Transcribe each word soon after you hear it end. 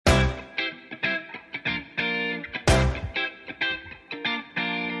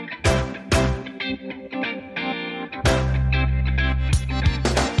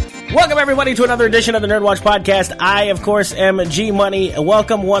Welcome, everybody, to another edition of the NERDWatch podcast. I, of course, am G Money.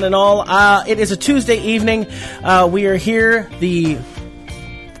 Welcome, one and all. It is a Tuesday evening. We are here. The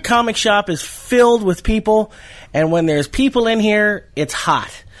comic shop is filled with people, and when there's people in here, it's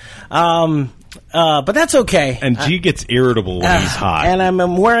hot. But that's okay. And G gets irritable when he's hot. And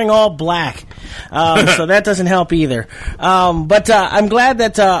I'm wearing all black, so that doesn't help either. But I'm glad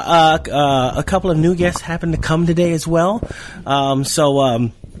that a couple of new guests happened to come today as well.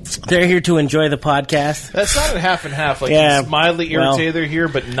 They're here to enjoy the podcast. That's not a half and half. Like, he's mildly irritated they're here,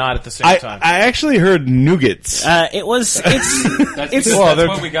 but not at the same time. I actually heard nougats. That's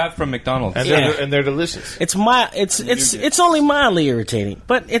what we got from McDonald's, and they're delicious. It's only mildly irritating,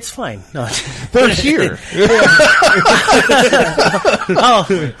 but it's fine. No. They're here.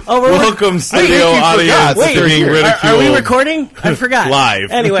 Welcome, studio audience. Are we recording? I forgot.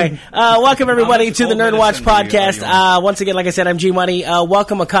 Live. Anyway, welcome everybody to the NERDWatch podcast. Once again, like I said, I'm G Money.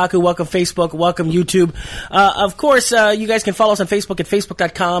 Welcome Akaku, welcome Facebook, welcome YouTube. Of course, you guys can follow us on Facebook at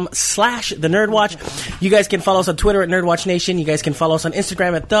facebook.com/TheNerdWatch. You guys can follow us on Twitter at NerdWatch Nation. You guys can follow us on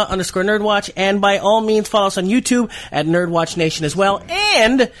Instagram at _NerdWatch. And by all means, follow us on YouTube at NerdWatch Nation as well.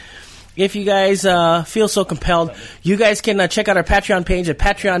 And if you guys feel so compelled, you guys can check out our Patreon page at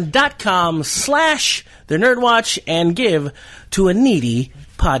patreon.com/TheNerdWatch and give to a needy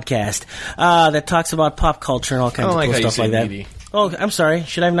podcast that talks about pop culture and all kinds of cool stuff like that. Needy. Oh, I'm sorry.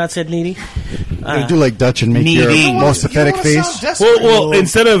 Should I have not said needy? Do like Dutch and make needy. your most pathetic face. Well,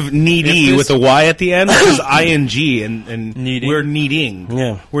 instead of needy with a Y at the end, it's ing and needing. We're needing.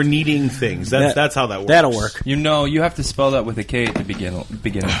 Yeah, we're needing things. That's how that works. That'll work. You know, you have to spell that with a K at the beginning.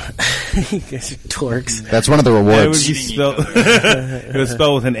 You guys are dorks. That's one of the rewards. It was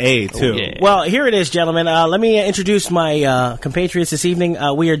spelled with an A too. Yeah. Well, here it is, gentlemen. Let me introduce my compatriots this evening.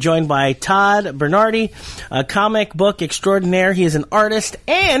 We are joined by Todd Bernardi, a comic book extraordinaire. He is an artist,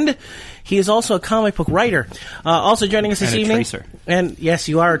 and he is also a comic book writer. Also joining us this evening. Tracer. And yes,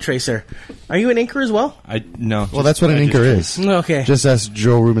 you are a tracer. Are you an inker as well? No. Well, that's what an inker is. Okay. Just as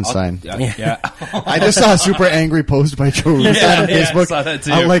Joe Rubenstein. Yeah. I just saw a super angry post by Joe Rubenstein on Facebook. I saw that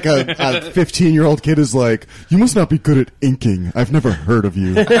too. Like a 15-year-old kid is like, "You must not be good at inking. I've never heard of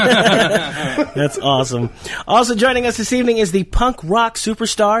you." That's awesome. Also joining us this evening is the punk rock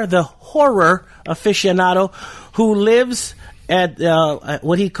superstar, the horror aficionado, who lives at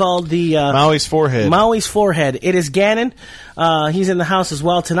what he called the Maui's forehead. Maui's forehead. It is Gannon. He's in the house as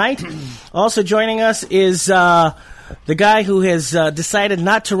well tonight. Also joining us is the guy who has decided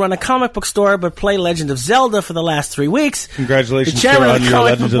not to run a comic book store but play Legend of Zelda for the last 3 weeks. Congratulations, the chairman sir, of the on your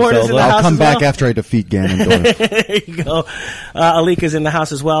comic Legend book of board is in Zelda. the I'll house come as back well. after I defeat Ganondorf. There you go. Alika's in the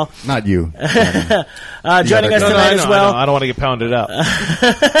house as well. Not you. Joining us tonight as well. I don't want to get pounded out.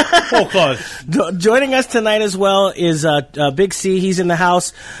 Joining us tonight as well is Big C. He's in the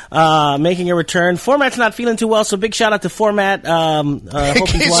house, making a return. Format's not feeling too well, so big shout out to Format. In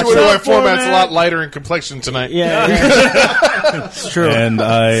case you wonder why Format's a lot lighter in complexion tonight. Yeah. It's true. And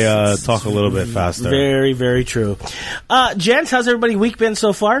I talk a little bit faster. Very, very true. Gents, how's everybody's week been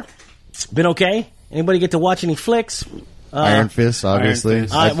so far? Been okay? Anybody get to watch any flicks? Iron Fist, obviously. Iron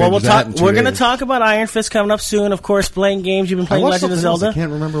Fist. Well, we're going to talk about Iron Fist coming up soon. Of course, playing games. You've been playing Legend of Zelda. I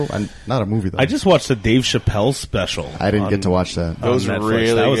can't remember. Not a movie, though. I just watched the Dave Chappelle special. I didn't get to watch that. Those on are Netflix.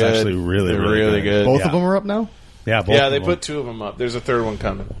 really That was good. actually really good. Both of them are up now? Yeah, both Yeah, of they them. put 2 of them up. There's a third one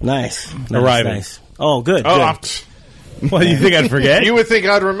coming. Nice. Arriving. Nice. Oh, good. Oh, good. Well, you think I'd forget? you would think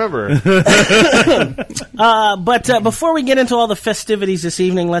I'd remember. But before we get into all the festivities this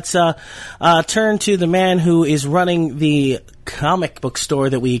evening, let's turn to the man who is running the comic book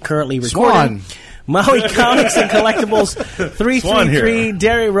store that we currently record in. Maui Comics and Collectibles, 333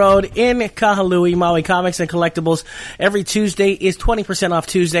 Derry Road in Kahului. Maui Comics and Collectibles. Every Tuesday is 20% off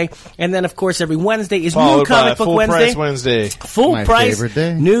Tuesday. And then, of course, every Wednesday is New Comic Book Wednesday. Full My price favorite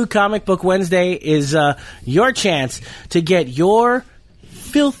day. New Comic Book Wednesday is your chance to get your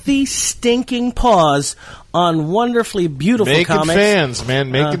filthy, stinking paws on wonderfully beautiful comics.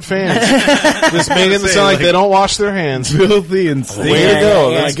 Making fans. Just making them sound like they don't wash their hands. Filthy and stinky. Way to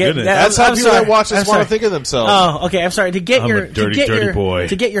go. Yeah, That's how people that watch this want to think of themselves. Oh, okay. I'm sorry. To get I'm a dirty boy.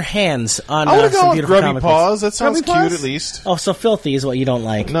 To get your hands on I want to some go with beautiful grubby comic paws. books. That sounds Grubby cute paws? at least. Oh, so filthy is what you don't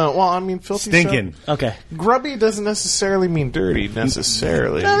like. No, well, I mean filthy. Stinking. Okay. Grubby doesn't necessarily mean dirty,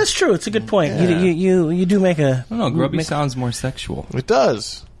 necessarily. No, that's true. It's a good point. Yeah. You do make a... I don't know, grubby sounds more sexual. It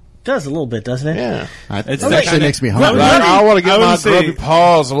does. Does a little bit, doesn't it? Yeah. It's That actually makes me hungry. I want to get my say- grubby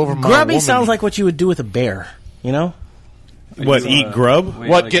paws all over my Grubby woman. sounds like what you would do with a bear, you know? What, eat grub? Wait,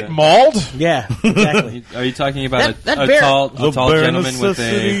 What, like get a- mauled? Yeah, exactly. Are you talking about That a bear- tall The gentleman with a...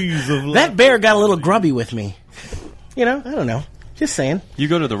 necessities of life. That bear got a little grubby with me. You know, I don't know. Just saying. You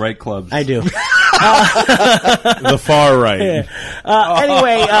go to the right clubs. I do. The far right.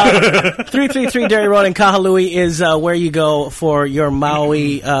 Anyway, 333 Dairy Road in Kahului is where you go for your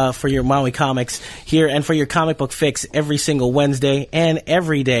Maui comics here, and for your comic book fix every single Wednesday and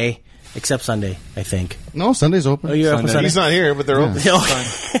every day except Sunday, I think. No, Sunday's open. Oh, you're open Sunday? He's not here, but they're open.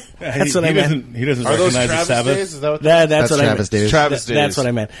 That's what I meant. He doesn't Are those recognize the Travis Sabbath. days? Is that what That's what Travis I meant. days. Travis days. That's what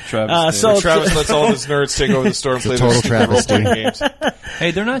I meant. Travis So Travis lets all his nerds take over the store and play their total stupid travesty. role-playing games.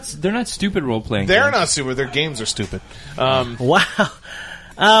 Hey, they're not stupid role playing. They're not stupid. Their games are stupid. wow.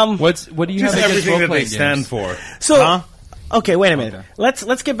 What do you Just have against everything role that they playing stand games? for. So, okay, wait a minute. Okay.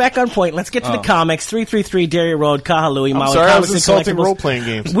 Let's get back on point. Let's get to the comics. 333 Dairy Road, Kahului, Maui sorry, I Comics was and insulting Collectibles. role-playing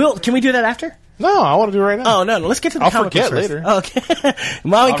games. Can we do that after? No, I want to do it right now. Oh, no. Let's get to the I'll comic forget books first. later. Okay.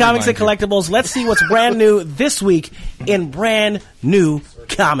 Maui I'll Comics and remind you. Collectibles. Let's see what's brand new this week in brand new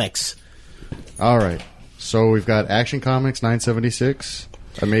comics. All right. So we've got Action Comics 976,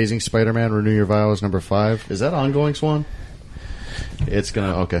 Amazing Spider-Man Renew Your Vows number 5. Is that ongoing, Swan? It's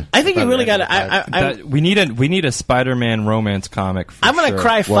gonna I think you really got to. We need a Spider-Man romance comic. I'm going to sure.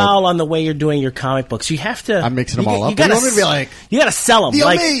 cry foul on the way you're doing your comic books. You have to. I'm mixing them all up. You gotta, You want me to be like, you got to sell them. The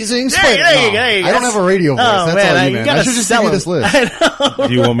like, Amazing There Spider-Man. you go. I don't have a radio voice. Oh, That's man, all you you, man. gotta I should just sell give you this 'em. list.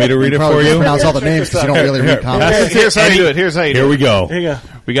 Do you want me to read it Probably for can't you? pronounce all the names because you don't really read comics. Here's how you do it. Here's how you do Here it. we go. Here you go.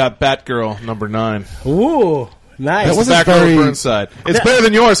 We got Batgirl number 9. Ooh, nice. That wasn't Batgirl very- Burnside. It's better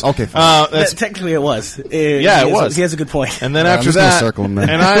than yours. Okay, fine. That's Technically, it was. Yeah, it was. He has a good point. And then I'm after just gonna that, circle him then.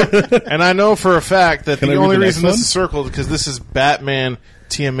 and I know for a fact that Can I the read only the reason next this is circled because this is Batman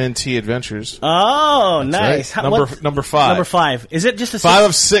TMNT Adventures. Oh, nice. right. How- Number 5. Number 5. Is it just a 5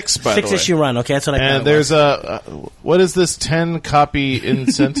 of 6, by the way. 6-issue run? Okay, that's what I thought. And it there's was. what is this 10 copy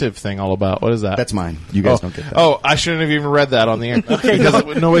incentive thing all about? What is that? That's mine. You guys don't get that. Oh, I shouldn't have even read that on the air because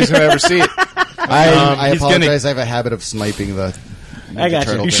nobody's going to ever see it. I he's gonna- apologize. I have a habit of sniping the. I got you.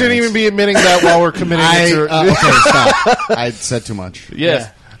 turtle You shouldn't parents. even be admitting that while we're committing it to. Okay, stop. I said too much. Yes.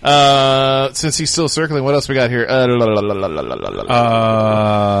 Since he's still circling, what else we got here?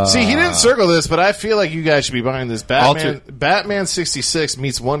 See, he didn't circle this, but I feel like you guys should be buying this. Batman 66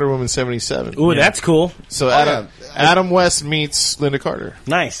 meets Wonder Woman 77. Ooh, that's cool. So Adam West meets Linda Carter.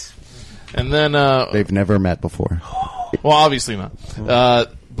 Nice. And then, They've never met before. well, obviously not.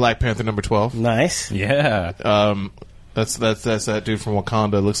 Black Panther number 12. Nice. Yeah. That's that dude from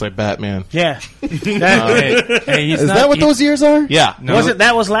Wakanda. Looks like Batman. Yeah. Hey, he's Is not, that what those years are? Yeah. Was it?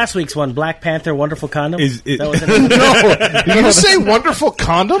 That was last week's one. Black Panther, Wonderful Condom. Is it- That was it. Did you say wonderful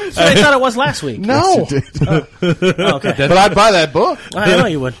condoms? I thought it was last week. No. Oh, okay. But I'd buy that book. I know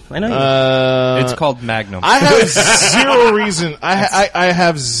you would. I know you would. It's called Magnum. I have zero reason. I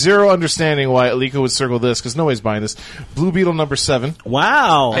have zero understanding why Alika would circle this because nobody's buying this. Blue Beetle number 7.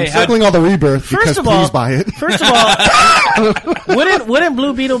 Wow. Hey, Circling all the rebirth because First of all, please buy it. First of all, wouldn't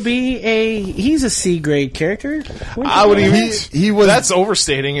Blue Beetle be he's a C grade character? I would even. He was That's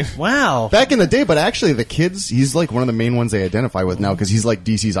overstating it. Wow. back in the day, but actually the kids, he's like one of the main ones they identify with now because he's like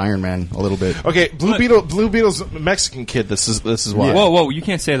DC's Iron Man a little bit. Okay, Blue Beetle's a Mexican kid. This is why. Whoa, you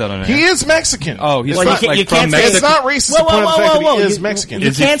can't say that on air. He is Mexican. Oh, he's It's from, not, like, you from can't say- Mexico. it's not racist to point out the fact that he is Mexican.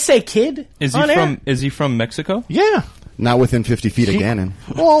 You can't say kid. Is on he air? from? Is he from Mexico? Yeah. Not within 50 feet of Ganon.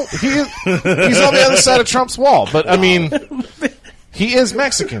 Well, he's on the other side of Trump's wall, but I mean, he is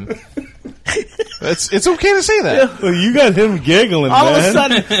Mexican. It's okay to say that. Well, you got him giggling, All man.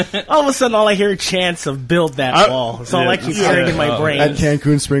 of a sudden, all I hear chants of "build that wall." It's all I keep hearing in my brain. At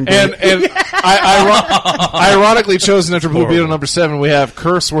Cancun Spring Break. And ironically chosen after Blue Beetle number 7, we have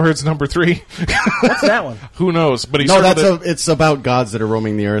Curse Words number 3. What's that one? Who knows? But he no, circled it. it's about gods that are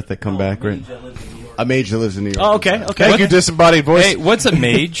roaming the earth that come back, right? A mage that lives in New York. Oh, okay, okay. Thank you, disembodied voice. Hey, what's a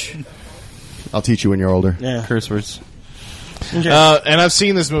mage? I'll teach you when you're older. Yeah. Curse words. And I've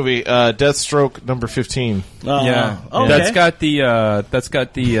seen this movie, Deathstroke number 15. Yeah, Okay. That's got the Harley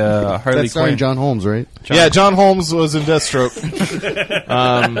That's starring Quinn. John Holmes, right? John Holmes was in Deathstroke.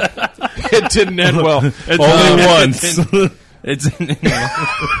 It didn't end well. Only once. It's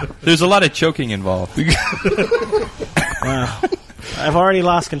there's a lot of choking involved. Wow. I've already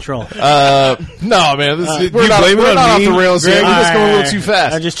lost control. No, man. We're not, blame it we're on not me, off the rails here. Greg? We're just going a little too I'm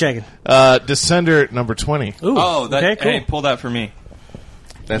fast. just checking. Descender number 20. Ooh. Oh, that, okay, cool. hey, pull that for me.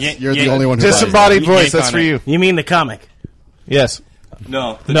 You're the only one who buys Disembodied You voice, yank that's on for it. you. You mean the comic? Yes.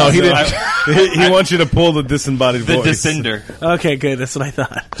 No, No, he didn't. He wants you to pull the disembodied The voice. Descender. Okay, good. That's what I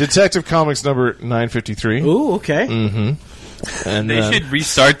thought. Detective Comics number 953. Ooh, okay. And They should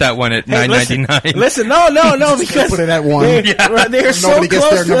restart that one at $9.99. Listen, no, because Put it at one. they're so Nobody gets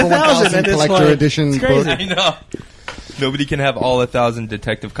close their to number 1,000 1,000 at this collector point. edition It's crazy. book. I know. Nobody can have all 1,000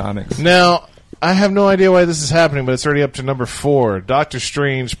 Detective Comics. Now, I have no idea why this is happening, but it's already up to number 4. Doctor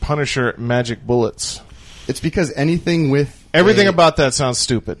Strange, Punisher, Magic Bullets. It's because anything with Everything about that sounds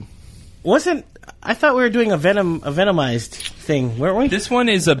stupid. I thought we were doing a Venomized thing, weren't we? This one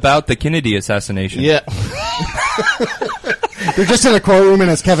is about the Kennedy assassination. Yeah. They're just in a courtroom and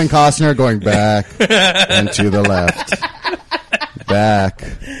it's Kevin Costner going back and to the left. Back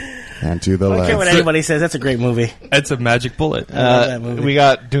and to the I don't left. care what anybody says. That's a great movie. It's a magic bullet. I love that movie. We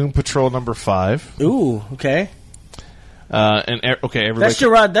got Doom Patrol number 5. Ooh, okay. Everybody.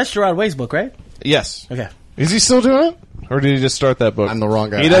 That's Gerard Way's book, right? Yes. Okay. Is he still doing it? Or did he just start that book? I'm the wrong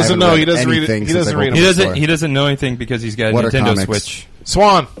guy. He doesn't know. He doesn't read it. He doesn't read it. He doesn't know anything because he's got a Nintendo comics? Switch.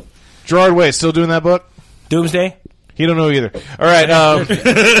 Swan. Gerard Way, still doing that book? Doomsday? He don't know either. All right.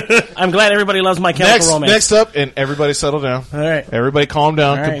 I'm glad everybody loves My Chemical Romance. Next up, and everybody settle down. All right. Everybody calm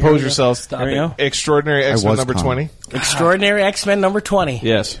down. All right, compose yourselves. Here we go. Extraordinary X-Men number calm. 20. Extraordinary X-Men number 20.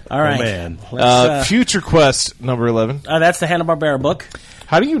 Yes. All right. Oh, man. Let's, Future Quest number 11. that's the Hanna-Barbera book.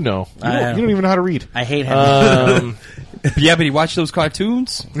 How do you know? You don't even know how to read. I hate Hanna-Barbera. Yeah, but he watched those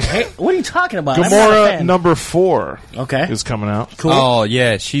cartoons. Hey, what are you talking about? I'm not a Gamora fan. number 4 Okay. is coming out. Cool. Oh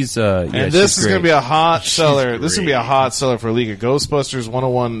yeah, she's And this is going to be a hot seller. This is going to be a hot seller for League of Ghostbusters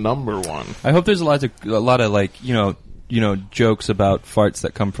 101 number 1. I hope there's a lot of like jokes about farts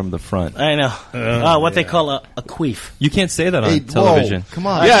that come from the front. I know. What they call a queef. You can't say that on Hey, television. whoa, come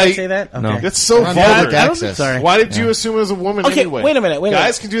on. Yeah, Can I he- say that? Okay. No. That's so We're on vulgar. public access. Sorry. Why did you assume it was a woman Okay, anyway? wait a minute.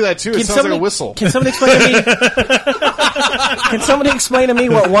 Guys can do that too. It sounds like a whistle. Can somebody explain to me? Can somebody explain to me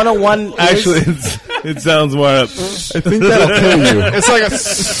what 101 is? Actually, it sounds more up. I think that'll kill you. It's like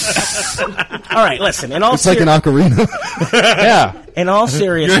a... All right, listen. In all It's like an ocarina. Yeah. in all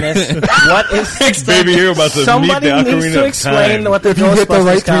seriousness, what is Baby, you're about to meet somebody the needs Ocarina to of explain Time. what the If you hit the Ghostbusters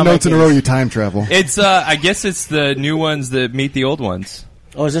right 3 comic notes in a row, is. you time travel. It's I guess it's the new ones that meet the old ones,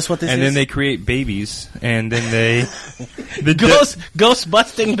 Oh, is this what this and is? then they create babies, and then they ghost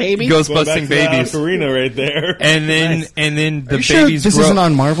busting babies. ghost Going back busting to the babies, Ocarina right there. and then Nice. and then the Are you sure babies this grow. isn't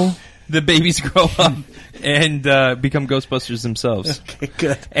on Marvel? The babies grow up and become Ghostbusters themselves. Okay,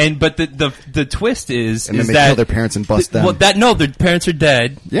 good. But the twist is And then they that kill their parents and bust them. well, their parents are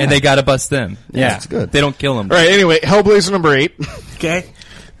dead, Yeah. and they got to bust them. Yeah, that's good. They don't kill them. All right, anyway, Hellblazer number 8. Okay,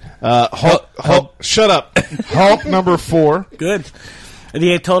 Hulk, shut up. Hulk number 4. good.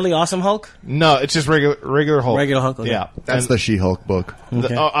 The totally awesome Hulk. No, it's just regular Hulk. Regular Hulk, okay. Yeah. That's the She-Hulk book.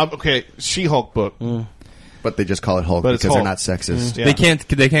 Okay. Okay, She-Hulk book. But they just call it Hulk But it's because they're Hulk. not sexist. Yeah. They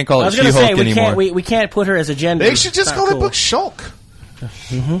can't call I it was going to She-Hulk say anymore. we can't put her as a gender. They should just It's call not the book Shulk.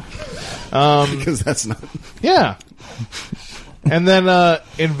 Because that's not... Yeah. And then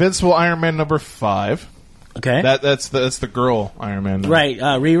Invincible Iron Man number 5. Okay, That's the girl Iron Man. number. right.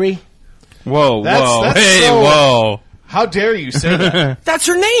 Riri. Whoa, That's hey, so- whoa. How dare you say that? That's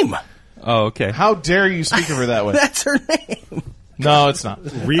her name. Oh, okay. How dare you speak of her that way? That's her name. No, it's not.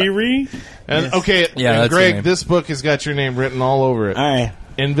 Riri? And okay, Yeah, and that's her Greg, name. this book has got your name written all over it. All right.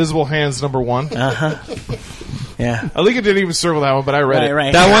 Invisible Hands number 1. Yeah. Alika didn't even circle that one, but I read it.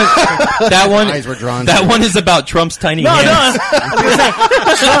 Right. That Eyes were drawn that to one is about Trump's tiny No, hands. I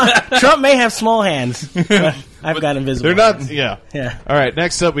was gonna say, Trump may have small hands. But I've got invisible. They're not. hands. Yeah. Yeah. All right.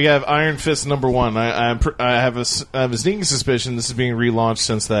 Next up, we have Iron Fist number 1. I have a sneaking suspicion this is being relaunched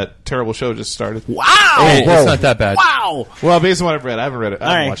since that terrible show just started. Wow. Hey, whoa. it's not that bad. Wow. Well, based on what I've read, I haven't read it. I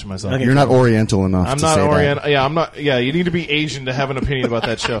haven't right. watched it myself. Okay. You're not Oriental enough I'm to not say Oriental. Yeah, I'm not. Yeah, you need to be Asian to have an opinion about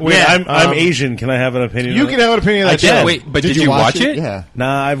that show. Wait, Yeah. I'm Asian. Can I have an opinion? You on can it? have an opinion of that show. Wait, but that. did you watch it? Yeah.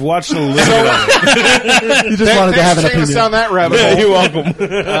 Nah, I've watched a little bit of it. You just wanted to have an Thanks for taking us opinion. down that rabbit Yeah, hole. you're welcome.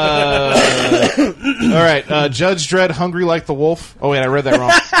 All right, Judge Dredd, Hungry Like the Wolf. Oh wait, I read that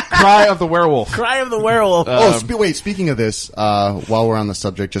wrong. Cry of the Werewolf. Cry of the werewolf. Wait, speaking of this, while we're on the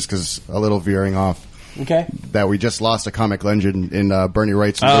subject, just because a little veering off, Okay. that we just lost a comic legend in Bernie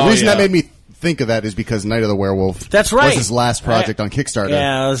Wright's. Oh, the reason yeah. that made me think of that is because Night of the Werewolf That's right. was his last project on Kickstarter.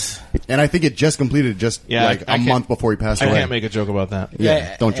 Yeah. It was, And I think it just completed Yeah, like I a can't- month before he passed I away. can't make a joke about that.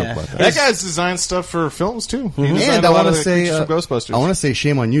 yeah, don't joke yeah. about that. That guy's designed stuff for films too. He designed And a I lot want of to the say, creatures from Ghostbusters. I want to say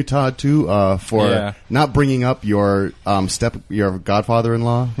shame on you, Todd, too, for Yeah. not bringing up your your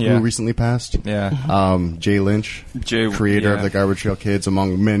godfather-in-law Yeah. who recently passed. Yeah. Jay Lynch, Jay- creator of yeah. the Garbage Trail Kids,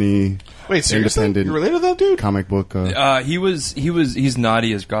 among many Wait, seriously? independent You related to that dude? comic book. He's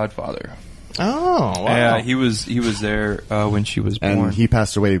Nadia's godfather. Oh, wow. Yeah, he was there when she was born. and he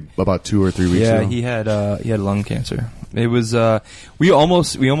passed away about 2 or 3 weeks yeah, ago. he had lung cancer. It was we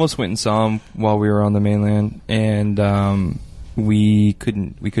almost went and saw him while we were on the mainland, and we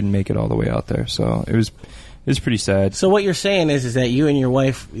couldn't make it all the way out there. So it was pretty sad. so what you're saying is that you and your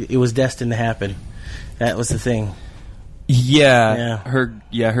wife, it was destined to happen. That was the thing. Yeah.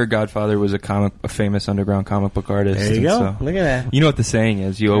 Her godfather was a famous underground comic book artist. There you go. So, Look at that. you know what the saying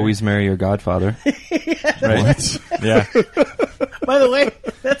is? You always marry your godfather. Right? Yeah. By the way,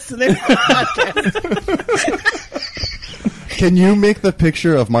 that's the name of the podcast. Can you make the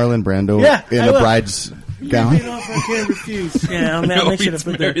picture of Marlon Brando in I a will. bride's gown? I can't refuse. Yeah, I'll make sure to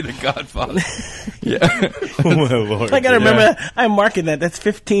put marry that. the godfather. Yeah. Oh my lord! I gotta remember that. I'm marking that. That's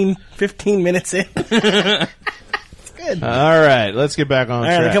 15 minutes in. Good. All right, let's get back on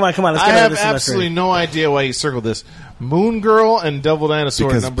track. All right, come on. Let's get I out have of this absolutely no idea why he circled this. Moon Girl and Devil Dinosaur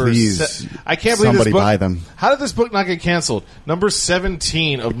Because number please, I can't believe this somebody book. buy them. How did this book not get canceled? Number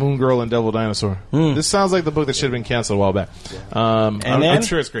 17 of Moon Girl and Devil Dinosaur. This sounds like the book that should have been canceled a while back. I'm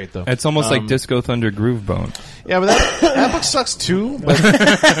sure it's great though. It's almost like Disco Thunder Groove Bone. Yeah, but that book sucks too. But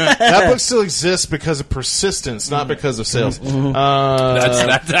that book still exists because of persistence, not because of sales.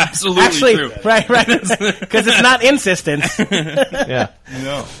 That's absolutely true. Right, because it's not insistence. Yeah.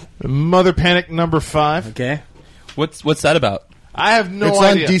 No. Mother Panic number 5. Okay. What's that about? I have no It's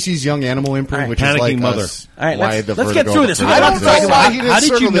idea. on DC's Young Animal imprint, All right. which is Panicking like Mother. us. All right, Why let's the get Vertigo through this. the We I gotta don't know why he didn't How did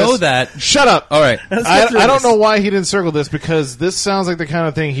circle you know this. that? Shut up. All right. I don't know why he didn't circle this because this sounds like the kind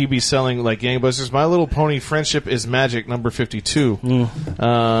of thing he'd be selling like gangbusters. My Little Pony Friendship is Magic number 52.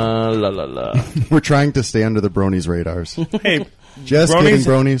 La la la. We're trying to stay under the bronies' radars. Hey, Just kidding,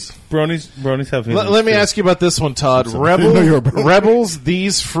 bronies. bronies have. Let me ask you about this one, Todd. No, you're a brony. Rebels,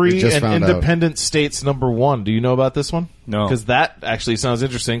 These We Free, just and found Independent States number 1. Do you know about this one? No. Because that actually sounds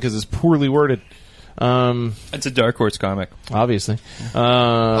interesting because it's poorly worded. It's a Dark Horse comic. Obviously. It's a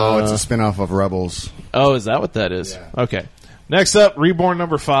spinoff of Rebels. Oh, is that what that is? Yeah. Okay. Next up, Reborn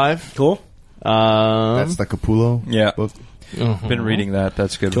number 5. Cool. That's the Capullo Yeah. book. Been reading that.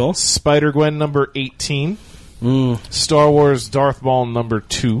 That's good. Cool. Spider-Gwen number 18. Star Wars Darth Maul number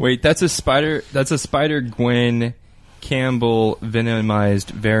 2. Wait, that's a Spider Gwen Campbell venomized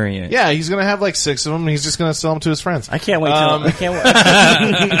variant. Yeah, he's going to have like 6 of them, and he's just going to sell them to his friends. I can't wait. I can't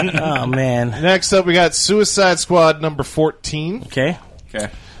wait. Oh man. Next up, we got Suicide Squad number 14. Okay.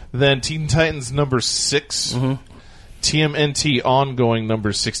 Okay. Then Teen Titans number 6. TMNT Ongoing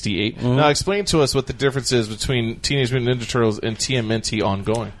number 68. Now, explain to us what the difference is between Teenage Mutant Ninja Turtles and TMNT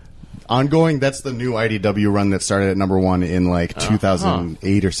Ongoing. Ongoing, that's the new IDW run that started at number 1 in like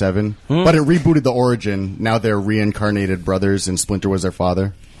 2008 or 7. But it rebooted the origin. Now they're reincarnated brothers, and Splinter was their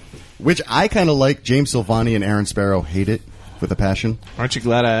father. Which I kind of like. James Silvani and Aaron Sparrow hate it with a passion. Aren't you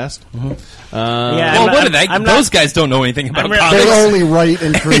glad I asked? Yeah. Well, what are they? Those guys don't know anything about comics. They only write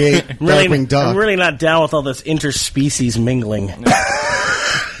and create Darkwing Duck. I'm really not down with all this interspecies mingling.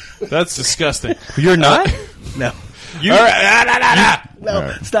 That's disgusting. You're not? No. All right.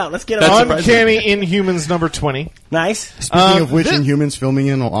 No. Stop. Let's get That's on. Uncanny Inhumans number 20. Nice. Speaking of which, Inhumans filming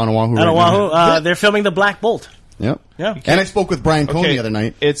in on Oahu. On right Oahu, now. they're filming the Black Bolt. Yep. Yeah. And I spoke with Brian Cohn Okay, the other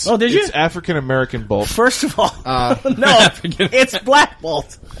night. It's Oh, did you? It's African American Bolt. First of all, no, it's Black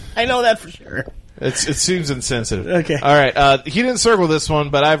Bolt. I know that for sure. It seems insensitive. Okay. All right. He didn't circle this one,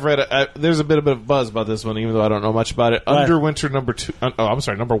 but I've read it. There's a bit of buzz about this one, even though I don't know much about it. What? Underwinter number 2.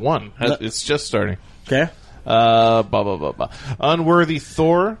 Number 1. It's just starting. Okay. Blah, blah, blah, blah. Unworthy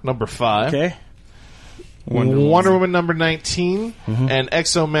Thor number 5. Okay. Wonder Woman number 19. And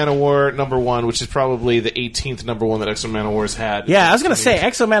Exo Manowar number 1, which is probably the 18th number 1 that Exo Manowar's had. Yeah, I was gonna say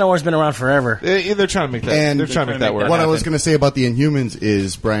Exo Manowar's been around forever. They're trying to make that. And they're trying to make that work. What I was going to say about the Inhumans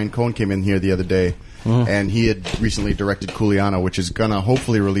is Brian Cohn came in here the other day, and he had recently directed Kuliana, which is going to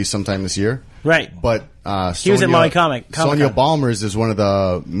hopefully release sometime this year. Right. But He was at Maui Comic. Sonia Comic-Con. Balmers is one of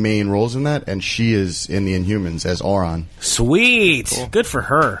the main roles in that, and she is in the Inhumans as Auron. Sweet. Good for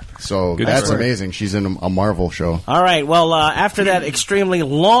her. So Good that's for her. amazing. She's in a Marvel show. All right. Well, after that extremely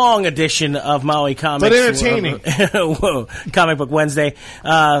long edition of Maui Comics, But entertaining. Whoa, Comic Book Wednesday.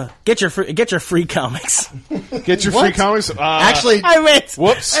 Get your free comics. Get your free comics. Actually, I meant.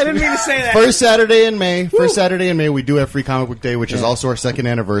 Whoops. I didn't mean to say that. First Saturday in May, we do have Free Comic Book Day, which is also our 2nd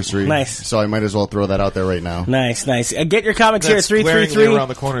anniversary. Nice. So I might as well throw that out there right now. Nice. Get your comics That's here at glaringly 333 around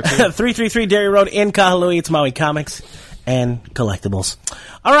the corner, too. 333 Dairy Road in Kahului. It's Maui Comics and Collectibles.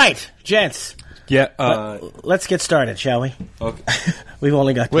 All right, gents. Yeah. Let's get started, shall we? Okay. We've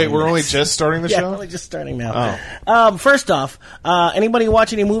only got 20 Wait, we're only minutes. just starting the Yeah, show? we're only just starting now. First off, anybody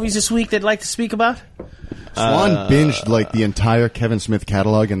watch any movies this week they'd like to speak about? Swan binged like the entire Kevin Smith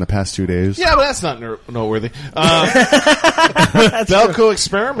catalog in the past 2 days. Yeah, but that's not noteworthy. Belko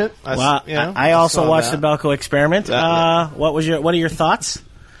Experiment. Well, Yeah, I also saw watched that. the Belko Experiment. Yeah. What are your thoughts?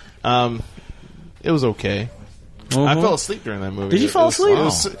 It was okay. I fell asleep during that movie. Did you fall asleep?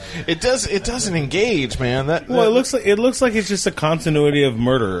 It doesn't engage, man. Well, it looks like it's just a continuity of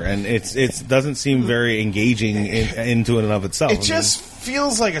murder, and it doesn't seem very engaging into and of itself. It just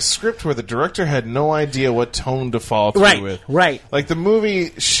feels like a script where the director had no idea what tone to follow through with. Right. Like the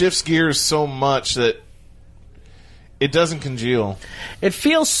movie shifts gears so much that it doesn't congeal. It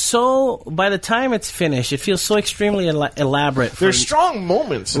feels so, by the time it's finished, it feels so extremely elaborate. There's strong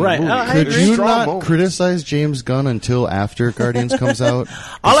moments in Right. the movie. I Could agree. you Strong not moments. criticize James Gunn until after Guardians comes out? 'Cause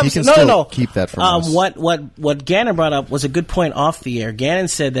All I'm he can no, still no, no. keep that from us. What Gannon brought up was a good point off the air. Gannon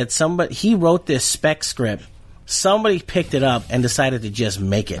said that he wrote this spec script. Somebody picked it up and decided to just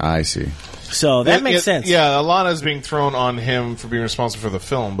make it. I see. So that makes sense. Yeah, Alana's being thrown on him for being responsible for the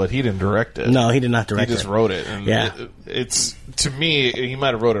film, but he didn't direct it. No, he did not direct it. He just wrote it. And Yeah. it's to me, he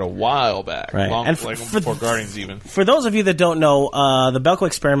might have wrote it a while back, Right. long, And like for before Guardians even. For those of you that don't know, the Belko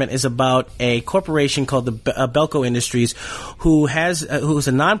Experiment is about a corporation called the Belko Industries, who's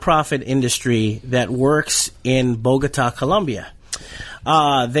a nonprofit industry that works in Bogota, Colombia.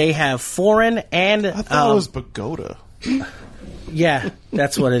 They have foreign and I thought it was Bogota. yeah,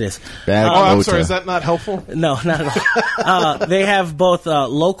 that's what it is. I'm sorry. Is that not helpful? No, not at all. They have both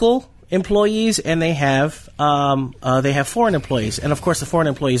local employees and they have foreign employees, and of course the foreign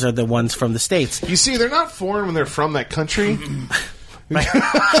employees are the ones from the States. You see, they're not foreign when they're from that country.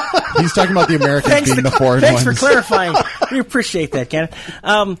 He's talking about the Americans being the foreign Thanks ones. for clarifying. We appreciate that, Ken.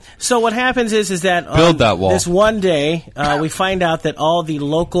 So what happens is that Build that wall. This one day we find out that all the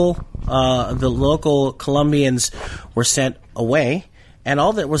local Colombians were sent away, and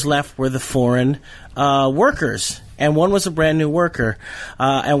all that was left were the foreign workers. And one was a brand new worker.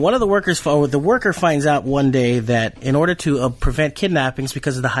 And one of the worker finds out one day that in order to prevent kidnappings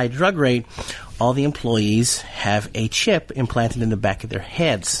because of the high drug rate, all the employees have a chip implanted in the back of their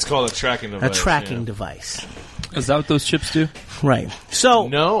heads. It's called a tracking device. A tracking device. Is that what those chips do? Right. So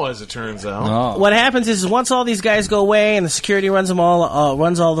No, as it turns out. what happens is once all these guys go away and the security runs all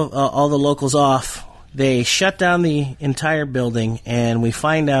the locals off, they shut down the entire building, and we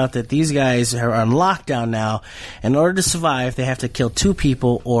find out that these guys are on lockdown now. In order to survive, they have to kill 2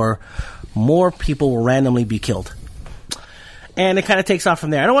 people, or more people will randomly be killed. And it kind of takes off from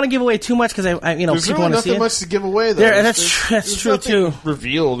there. I don't want to give away too much because There's people really want to see nothing it. much to give away, though. That's There's true nothing too.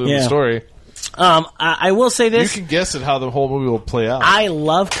 revealed in Yeah. the story. I will say You this. can guess at how the whole movie will play out. I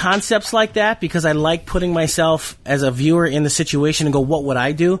love concepts like that because I like putting myself as a viewer in the situation and go, what would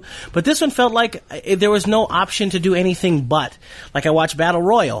I do? But this one felt like there was no option to do anything but. Like I watched Battle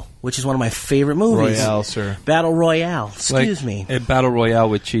Royale, which is one of my favorite movies. Royale, sir. Battle Royale. Excuse me. A battle royale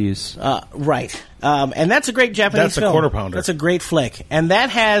with cheese. Right. And that's a great Japanese That's a film. quarter pounder. That's a great flick. And that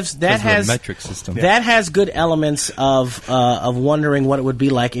has Because of the metric system. That has good elements of wondering what it would be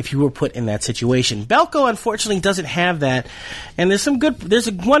like if you were put in that situation. Belko, unfortunately, doesn't have that. And there's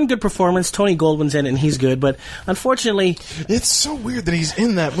one good performance. Tony Goldwyn's in it, and he's good. But unfortunately, It's so weird that he's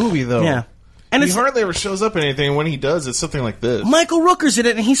in that movie, though. yeah. And He it's hardly ever shows up in anything, and when he does, it's something like this. Michael Rooker's in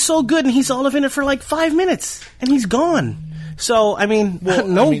it, and he's so good, and he's all of in it for like 5 minutes, and he's gone. So, I mean,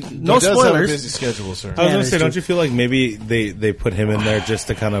 no He does have a spoilers. busy schedule, sir. I was Yeah, going to that's say, don't true. you feel like maybe they put him in there just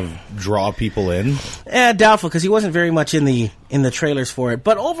to kind of draw people in? Doubtful, because he wasn't very much in the trailers for it.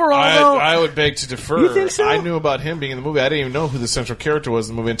 But overall, though, I would beg to defer. You think so? I knew about him being in the movie. I didn't even know who the central character was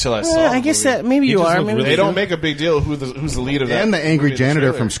in the movie until I saw I the guess movie. that maybe He you just are. looked Maybe really They don't good. make a big deal who's the lead of that. And the angry movie in the janitor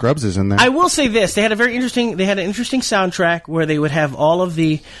trailer. from Scrubs is in there. I will say this: they had an interesting soundtrack where they would have all of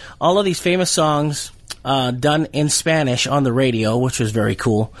these famous songs done in Spanish on the radio, which was very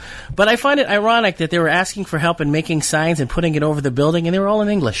cool. But I find it ironic that they were asking for help in making signs and putting it over the building, and they were all in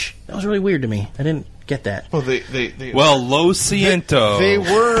English. That was really weird to me. I didn't get that. Well, they Well, lo siento. They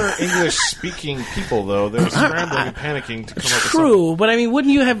were English-speaking people, though. They were scrambling and panicking to come up with something. True, but I mean,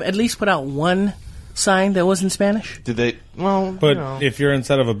 wouldn't you have at least put out one sign that was in Spanish? Did they? Well, But if you're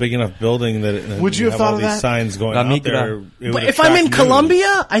inside of a big enough building that Would you have all thought of these that? signs going La out there, migra. it would But if I'm in attract news.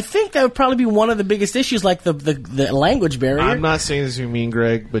 Colombia, I think that would probably be one of the biggest issues, like the language barrier. I'm not saying this to be mean,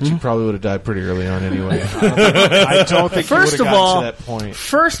 Greg, but you probably would have died pretty early on anyway. I don't think First you of would have all, gotten to that point.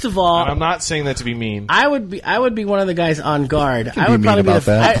 First of all, And I'm not saying that to be mean. I would be one of the guys on guard. I be would mean probably about be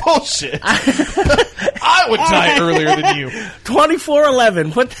that. Bullshit. I would die earlier than you.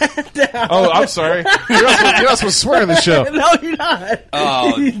 24/11. Put that down. Oh, I'm sorry. You're not supposed to swear on the show. No, you're not.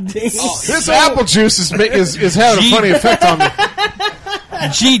 Oh, This apple juice is having a funny effect on me.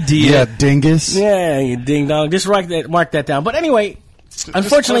 GD. Yeah, dingus. Yeah, you ding dong. Just mark that down. But anyway, Unfortunately,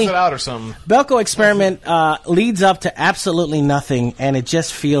 just close it out or something. Belko Experiment leads up to absolutely nothing, and it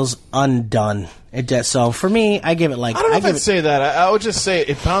just feels undone. It just, so for me, I give it like I don't know if I'd say that. I would just say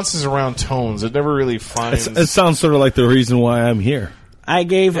it bounces around tones. It never really finds. It sounds sort of like the reason why I'm here. I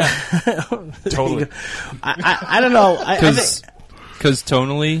gave Totally. I don't know Because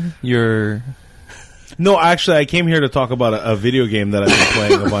tonally, you're. No, actually, I came here to talk about a video game that I've been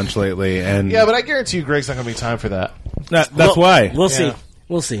playing a bunch lately, and Yeah, but I guarantee you, Greg's not going to be time for that. that's why. We'll see.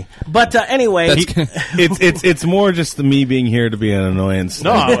 We'll see. But anyway, It's more just me being here to be an annoyance.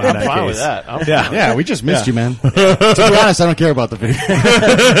 No, in I'm that fine case. with that. Yeah, we just missed you, man. To be honest, I don't care about the video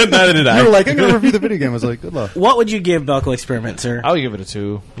game. Neither did I. You were like, I'm going to review the video game. I was like, good luck. what would you give Belko Experiment, sir? I'll give it a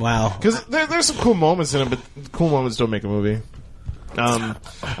 2. Wow. Because there's some cool moments in it, but cool moments don't make a movie.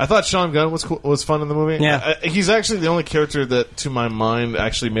 I thought Sean Gunn was fun in the movie. Yeah. He's actually the only character that, to my mind,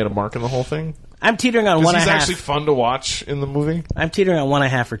 actually made a mark in the whole thing. I'm teetering on Because 1.5. he's actually fun to watch in the movie. I'm teetering on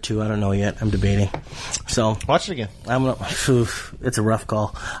 1.5 or 2. I don't know yet. I'm debating. So Watch it again. it's a rough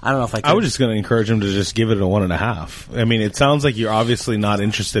call. I don't know if I can. I was just going to encourage him to just give it a 1.5. I mean, it sounds like you're obviously not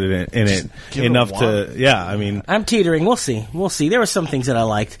interested in it give it enough a to. Yeah, I mean, I'm teetering. We'll see. We'll see. There were some things that I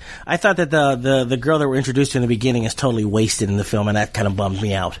liked. I thought that the girl that we're introduced to in the beginning is totally wasted in the film, and that kind of bummed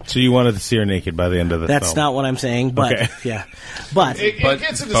me out. so you wanted to see her naked by the end of the That's film. not what I'm saying, but Okay. yeah. But It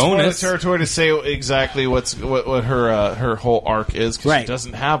gets into spoiler bonus. territory to say exactly what her whole arc is, because Right. she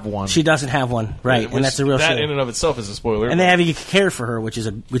doesn't have one. she doesn't have one, right? Which- And that's a real that shame. in and of itself is a spoiler. And they have you care for her, which is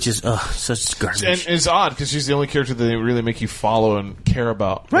such garbage. And it's odd because she's the only character that they really make you follow and care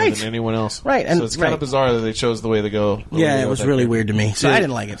about more Right. than anyone else. Right, and- so it's kind right. of bizarre that they chose the way to go. Yeah, it was really weird to me, so I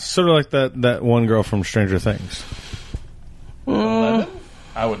didn't like it. Sort of like that one girl from Stranger Things.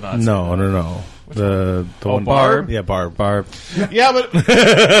 I would not. No. The one Barb? Yeah, Barb. Yeah, but Barb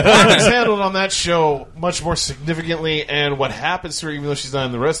is handled on that show much more significantly, and what happens to her, even though she's not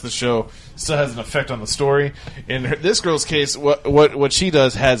in the rest of the show, still has an effect on the story. In this girl's case, what she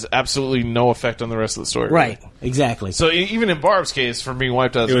does has absolutely no effect on the rest of the story. Right, exactly. So even in Barb's case, for being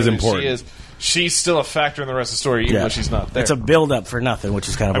wiped out, It was as important. she's still a factor in the rest of the story, even though she's not there. It's a build-up for nothing, which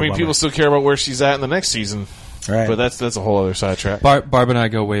is kind of. I mean, a bummer. people still care about where she's at in the next season. Right. But that's a whole other sidetrack. Barb and I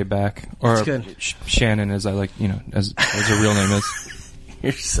go way back. Or That's good. Shannon, as I like, as her real name is.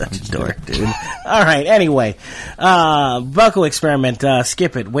 You're such a dork, dude. All right. Anyway, Belko Experiment.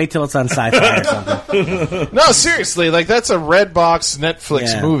 Skip it. Wait till it's on Sci-Fi or something. No, seriously, like that's a red box Netflix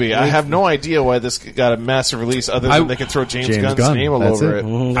Yeah. movie. I have no idea why this got a massive release, other than they could throw James Gunn's Gunn, name all that's over it.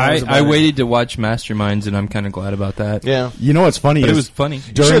 it. I waited to watch Masterminds, and I'm kind of glad about that. Yeah, You know what's funny But is it was funny. you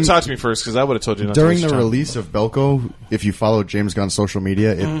should during, have talked to me first because I would have told you not to during waste the your time. release of Belko, if you follow James Gunn's social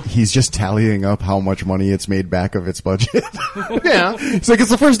media, he's just tallying up how much money it's made back of its budget. Yeah, It's like, it's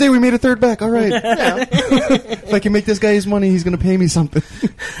the first day we made a third back. All right. If I can make this guy his money, he's going to pay me something.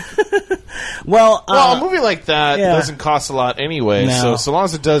 Well, well, a movie like that yeah. doesn't cost a lot anyway. No. So long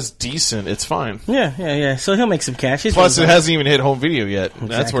as it does decent, it's fine. yeah. So he'll make some cash. He's Plus, been- it hasn't even hit home video yet. That's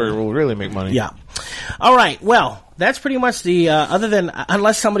Exactly. where it will really make money. Yeah. All right. Well, that's pretty much the. Other than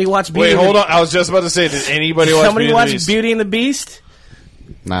unless somebody watched Beauty. Wait, and hold the, on. I was just about to say, did anybody watch Somebody Beauty and the watch Beast? Beauty and the Beast.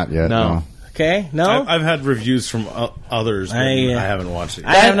 Not yet. No. No. Okay. No. I've had reviews from others, but I, I haven't watched it.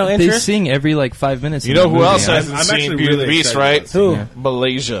 I have no They interest. sing every 5 minutes. You in know the who movie. else I- hasn't I'm seen actually Beauty and the really Beast, excited right? about seeing Who? it.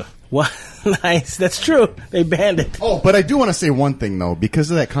 Malaysia. What? Nice. That's true. They banned it. Oh, but I do want to say one thing, though.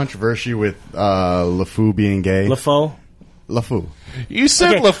 Because of that controversy with LeFou being gay. LaFoe. LeFou. You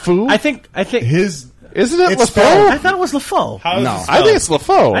said Okay. LeFou? I think. His... Isn't it It's LeFou? spelled- I thought it was LaFoe. How is No. it I spelled? think it's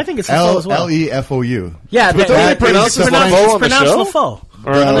LeFou. I think it's LaFoe as well. LEFOU. Yeah, But don't they pronounce it it's pronounced, LaFoe it's on the pronounced show? LaFoe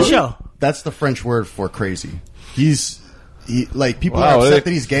Or on the no? show. That's the French word for crazy. Like, people Wow, are upset they-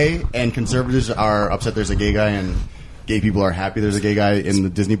 that he's gay, and conservatives are upset there's a gay guy, and gay people are happy there's a gay guy in the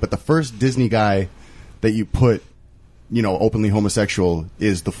Disney. But the first Disney guy that you put, openly homosexual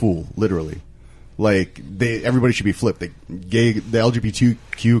is the fool, literally. Like, everybody should be flipped. The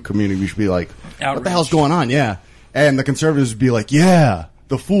LGBTQ community should be like, what the hell's going on? Yeah. And the conservatives would be like, yeah,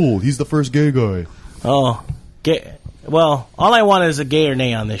 the fool. He's the first gay guy. Oh, gay. Well, all I wanted is a gay or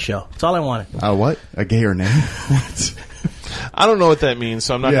nay on this show. That's all I wanted. What? A gay or nay? What? I don't know what that means,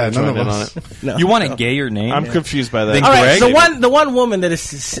 so I'm not Yeah, going to none join of in on us. it. No. You want a gayer name? I'm confused by that. Then All right, Greg? the one woman that is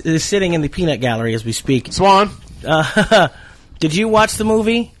sitting in the peanut gallery as we speak. Swan. Did you watch the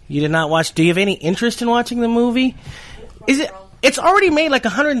movie? You did not watch. Do you have any interest in watching the movie? Is it? It's already made like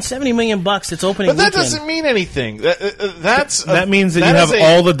 $170 million. It's opening. But that weekend. doesn't mean anything. That means that you have is a-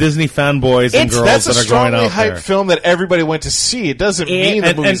 all the Disney fanboys and girls That's a that are going strongly out hyped there. film that everybody went to see. It doesn't mean the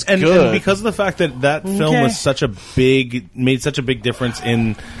and, movie's and, good. and because of the fact that film was made such a big difference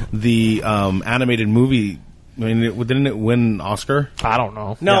in the animated movie I mean, didn't it win an Oscar? I don't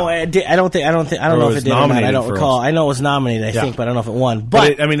know. No, I don't know if it did or not. I don't recall. I know it was nominated, I think, but I don't know if it won.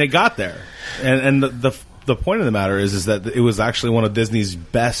 But it got there. And the point of the matter is that it was actually one of Disney's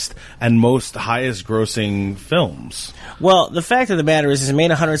best and most highest grossing films. Well, the fact of the matter is it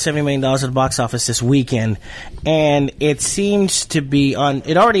made $170 million at the box office this weekend, and it seems to be on.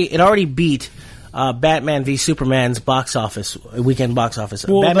 It already beat Batman v Superman's weekend box office.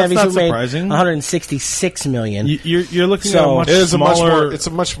 Well, Batman that's not v Superman surprising. $166 million. You're looking So- at It is a much smaller. it's a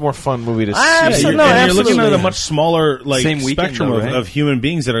much more fun movie to see. Absolutely. You're looking at a much smaller Same weekend, spectrum though, right? of human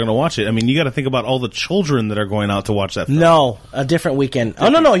beings that are going to watch it. I mean, you got to think about all the children that are going out to watch that film. No, a different weekend. Oh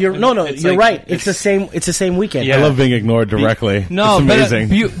no, you're right. It's the same weekend. Yeah. I love being ignored directly. No, it's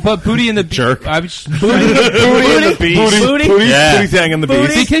amazing. but Booty and the Jerk. Booty Booty and the Beast. Booty? Yeah. Booty Tang and the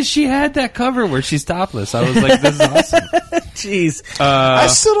Beast. because she had that cover where she's topless. I was like, this is awesome. Jeez. I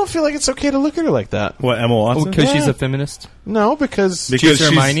still don't feel like it's okay to look at her like that. What, Emma Watson? Because she's a feminist. No, because She's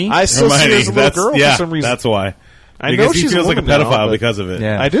Hermione? I still see her as a little girl for some reason. That's why. I Because know he she's feels a like a woman now, pedophile but- because of it.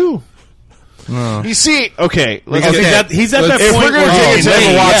 Yeah. I do. You see, okay, let's Because he's at that if point we're going to where take it he's to Emma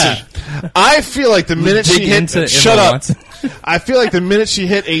yeah. Watson, I feel like the minute Dig she hit, into shut Emma up. Watson. I feel like the minute she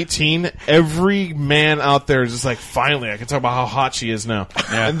hit 18, every man out there is just like, finally, I can talk about how hot she is now,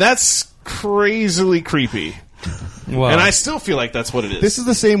 and that's crazily creepy. Wow. And I still feel like that's what it is. This is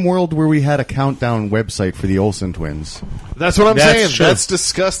the same world where we had a countdown website for the Olsen twins. That's what I'm That's saying. true. That's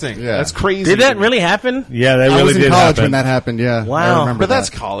disgusting. Yeah. That's crazy. Did to that me. really happen? Yeah, that I really was in did college happen. when that happened, yeah. Wow. I remember But that's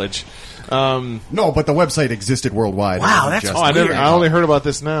that. college. No, but the website existed worldwide. Wow, It wasn't that's just- Oh, I only heard about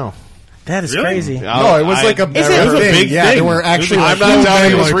this now. That is Really? crazy. No, it was like a, Is it? it was a big yeah, thing. they were actually I'm like, not "Ooh, doubting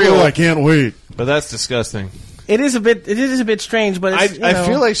man, it was like, real." oh, I can't wait. But that's disgusting. It is a bit strange, but it's, I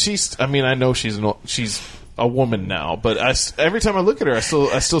feel like she's. I mean, I know she's a woman now, but every time I look at her, I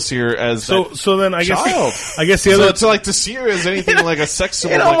still see her as that So then I guess child. I guess the So other. to like to see her as anything like a sex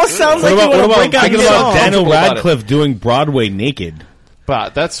symbol. it almost sounds What like about you want to break out thinking and get about off. Daniel Comfortable about it. Radcliffe doing Broadway naked?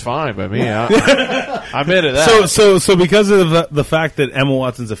 But that's fine by me. I'm into that. So because of the fact that Emma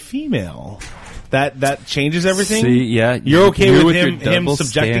Watson's a female, that changes everything. See, yeah, you're okay you with with him your double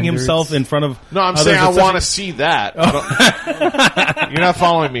subjecting standards. himself in front of. No, I'm others saying I at such want a- to see that. I don't- You're not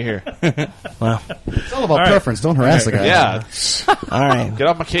following me here. Wow. It's all about preference. Don't harass the guy. Yeah, All right. get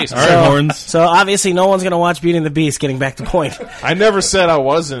off my case. All right, horns. So obviously, no one's going to watch Beauty and the Beast. Getting back to point. I never said I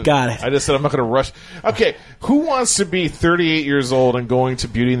wasn't. Got it. I just said I'm not going to rush. Okay, who wants to be 38 years old and going to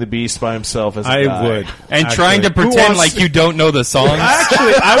Beauty and the Beast by himself as a I guy? would. And Actually. trying to Who pretend wants like to- you don't know the songs.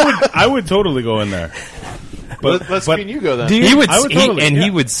 Actually, I would totally go in there. Let's but- me and you go then. He would, I would totally, he yeah.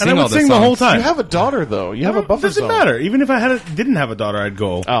 would sing and I would all the sing songs. the whole time. You have a daughter though. You have a buffer doesn't zone. matter. Even if I didn't have a daughter, I'd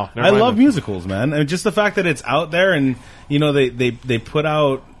go. Oh, never I mind love then. musicals, man. And just the fact that it's out there, and they put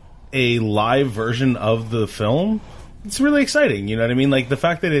out a live version of the film. It's really exciting. You know what I mean? Like the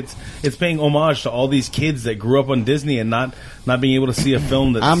fact that it's paying homage to all these kids that grew up on Disney and not being able to see a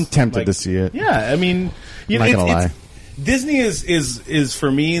film that's. I'm tempted like- to see it. Yeah, I mean, you know, I'm not gonna lie. Disney is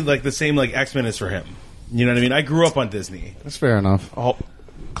for me like the same like X-Men is for him. You know what I mean? I grew up on Disney. That's fair enough. Oh,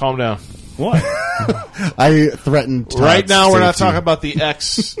 calm down. What? I threatened Todd's Right now, we're not safety. talking about the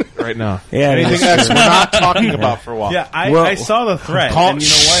X. Right now, Yeah, anything that's X, we're not talking about for a while. Yeah, Well, I saw the threat, Call- and you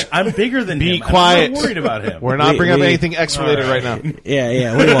know what? I'm bigger than Be him. quiet. I'm not worried about him. We're not bringing up we- anything X related right now.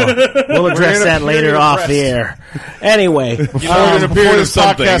 Yeah, we will. We'll address in a that later period of off rest. the air. Anyway. We're in a before period of this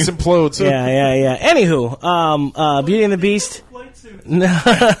something. podcast implodes. Yeah. Anywho, Beauty and the Beast. No.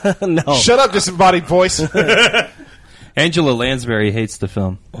 Shut up, disembodied voice. Angela Lansbury hates the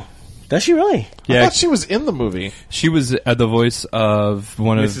film. Does she really? I Yeah, thought she was in the movie. she was the voice of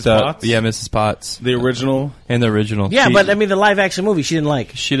one Mrs. of the Potts? Mrs. Potts The original. in the original. Yeah, She- but I mean the live action movie she didn't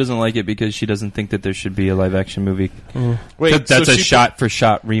like. she doesn't like it because she doesn't think that there should be a live action movie. Wait, That's so a she shot for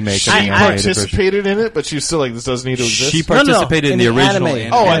shot remake. She of the animated version. participated in it, but she was still like, this doesn't need to exist. She participated in the original.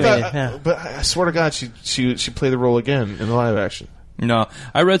 animated. Oh, I Animated, thought, yeah. but I swear to God, she played the role again in the live action. No,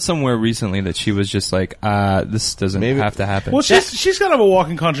 I read somewhere recently that she was just like, this doesn't Maybe- have to happen. Well, she's kind of a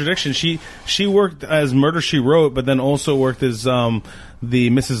walking contradiction. She worked as Murder, She Wrote, but then also worked as the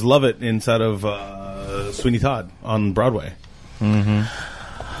Mrs. Lovett inside of Sweeney Todd on Broadway.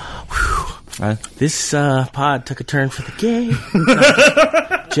 This pod took a turn for the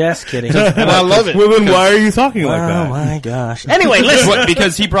gay. Just kidding. And I love it. Well, then why are you talking like Oh that? my gosh. Anyway, listen. What,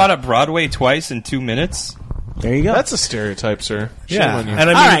 because he brought up Broadway twice in 2 minutes? There you go. That's a stereotype, sir. Shame Yeah, on you. and I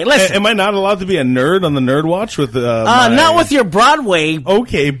mean, All right, listen. am I not allowed to be a nerd on the NERDWatch with not with your Broadway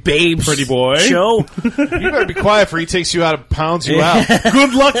Okay, babe, pretty boy. show. You better be quiet, for he takes you out and pounds you out.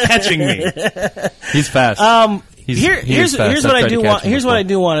 Good luck catching me. He's fast. Here's what I do want. Here's what I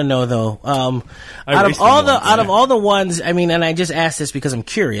do want to know, though. Out of all the ones, I mean, and I just asked this because I'm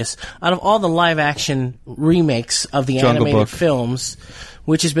curious. Out of all the live action remakes of the animated films,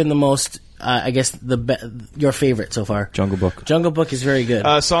 which has been the most, I guess, your favorite so far? Jungle Book. Jungle Book is very good.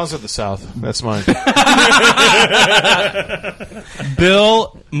 Songs of the South. That's mine.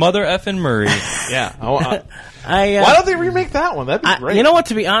 Bill Mother Effin Murray. Yeah. Why don't they remake that one? That'd be great. You know what?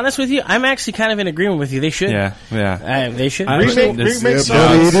 To be honest with you, I'm actually kind of in agreement with you. They should. Yeah. They should. Remake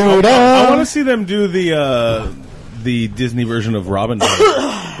songs. I want to see them do the Disney version of Robin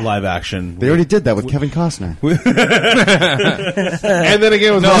Hood live action. They already did that with Kevin Costner. And then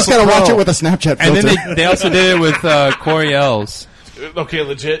again with you just gotta watch it with a Snapchat filter. And then they also did it with Corey Ells. Okay,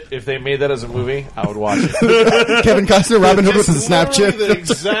 legit. If they made that as a movie, I would watch it. Kevin Costner, Robin Hood with a Snapchat. The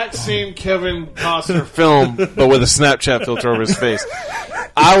exact same Kevin Costner film, but with a Snapchat filter over his face.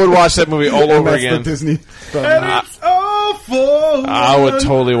 I would watch that movie all over again. Disney. I would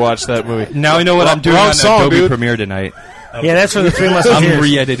totally watch that movie. Now I know what I'm doing on Adobe Premiere tonight. Yeah, that's for the Three Musketeers. I'm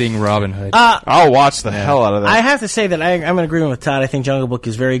re-editing Robin Hood. I'll watch the hell out of that. I have to say that I'm in agreement with Todd. I think Jungle Book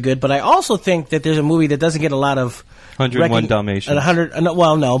is very good, but I also think that there's a movie that doesn't get a lot of 101 Dalmatians.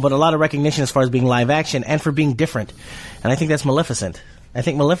 But a lot of recognition as far as being live action and for being different. And I think that's Maleficent. I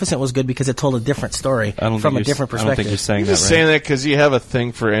think Maleficent was good because it told a different story from a different perspective. I don't think you're saying that right. You're just saying that because you have a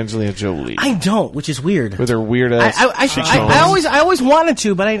thing for Angelina Jolie. I don't, which is weird. With her weird ass. I always wanted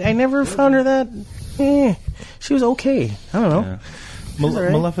to, but I never found her that. She was okay. I don't know. Yeah.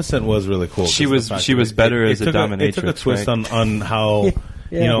 Maleficent was really cool. She was better as a dominatrix. It took a twist on how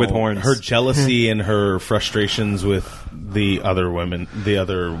with horns. Her jealousy and her frustrations with the other women, the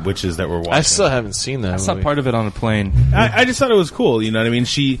other witches that were watching. I still haven't seen that. I saw part of it on a plane. I just thought it was cool. You know what I mean?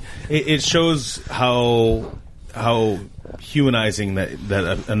 It shows how humanizing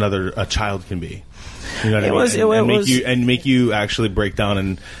that a child can be. You know what I mean? And make you actually break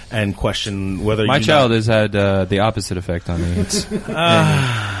down and question whether my child has had the opposite effect on me.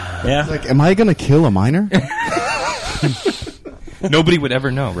 Yeah. Like, am I going to kill a minor? Nobody would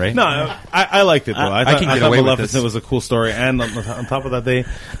ever know, right? No, I liked it though. I thought Maleficent was a cool story, and on top of that,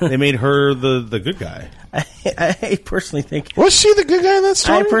 they made her the good guy. I personally think was she the good guy in that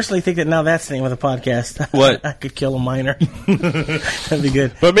story? I personally think that now that's the name of the podcast. What? I could kill a minor. That'd be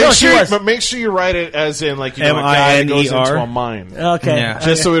good. But make sure you write it as in like a guy goes into a mine. Okay,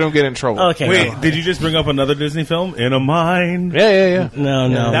 just so we don't get in trouble. Okay. Wait, did you just bring up another Disney film? In a mine? Yeah.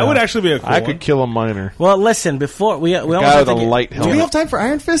 No. That would actually be a cool I one. could kill a miner. Well, listen. Before we almost guy have with to a light helmet. Do we have time for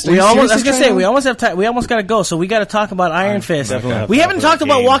Iron Fist? I was going to say we almost have time. We almost got to go, so we got to talk about Iron Fist. We haven't talked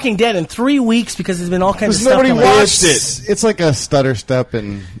about Walking Dead in 3 weeks because there's been all kinds of stuff. Nobody watched it. It's like a stutter step,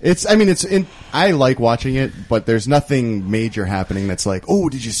 and I like watching it, but there's nothing major happening that's like, oh,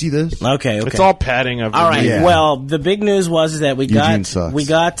 did you see this? Okay. It's all padding of. All right. Yeah. Well, the big news was that we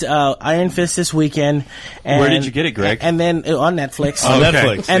got Iron Fist this weekend. And, where did you get it, Greg? And then on Netflix. On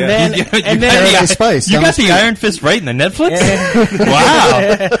Netflix. And then you got the Iron Fist right in the Netflix.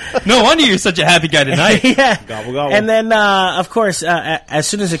 Wow. No wonder you're such a happy guy tonight. Yeah. Gobble, gobble. And then, of course, as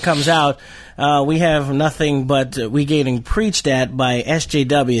soon as it comes out, we have nothing but we getting preached at by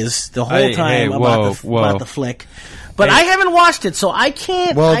SJWs the whole time about the flick. But I haven't watched it, so I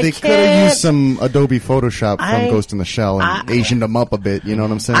can't. Well, they could have used some Adobe Photoshop from Ghost in the Shell and Asianed them up a bit. You know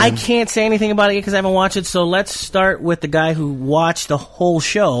what I'm saying? I can't say anything about it because I haven't watched it. So let's start with the guy who watched the whole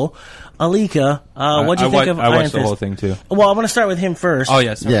show. Alika, what do you think of Iron Fist? I watched the whole thing, too. Well, I'm going to start with him first. Oh,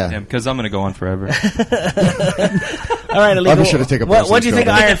 yes. Yeah. Him, because I'm going to go on forever. All right, Alika, what do you think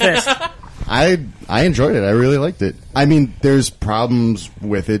of Iron Fist? I enjoyed it. I really liked it. I mean, there's problems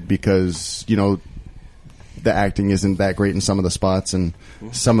with it because, the acting isn't that great in some of the spots, and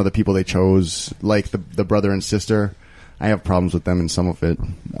some of the people they chose, like the brother and sister, I have problems with them in some of it.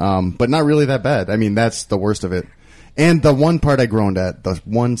 But not really that bad. I mean, that's the worst of it. And the one part I groaned at, the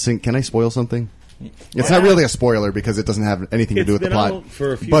one scene, can I spoil something? It's not really a spoiler because it doesn't have anything to do with the plot.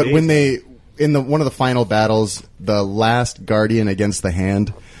 For a few but days when in one of the final battles, the last guardian against the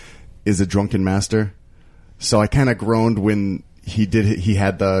hand is a drunken master. So I kind of groaned when he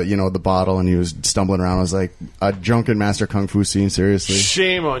had the bottle and he was stumbling around. I was like, a drunken master kung fu scene, seriously?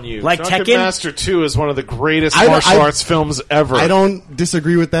 Shame on you. Like Drunken Tekken? Master 2 is one of the greatest martial arts films ever. I don't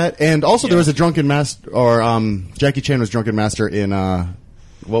disagree with that. And also there was a drunken master, or Jackie Chan was drunken master in,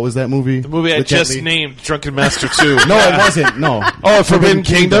 what was that movie? The movie I just named, Drunken Master 2. No, it wasn't. No. Oh, Forbidden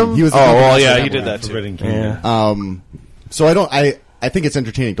Kingdom? He was he did that too. Forbidden Kingdom. So I think it's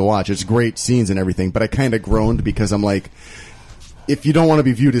entertaining to watch. It's great scenes and everything, but I kind of groaned because I'm like, if you don't want to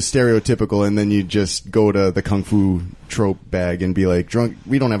be viewed as stereotypical and then you just go to the kung fu trope bag and be like,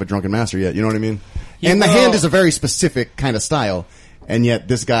 we don't have a drunken master yet, you know what I mean? And the hand is a very specific kind of style, and yet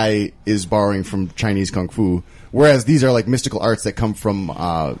this guy is borrowing from Chinese kung fu, whereas these are like mystical arts that come from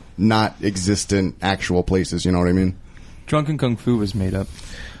not existent actual places, you know what I mean? Drunken Kung Fu was made up.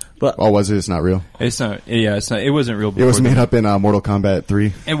 But was it? It's not real? It's not. Yeah, it's not. It wasn't real before. It was made up in Mortal Kombat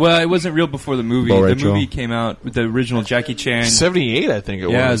 3. And, well, it wasn't real before the movie. Bo The Rachel. movie came out with the original Jackie Chan. 78, I think it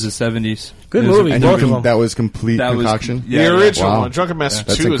Yeah, it was. was the 70s. Good It was movie. And Both of them. that was complete That was- concoction? yeah. The original Wow. one, Drunken Master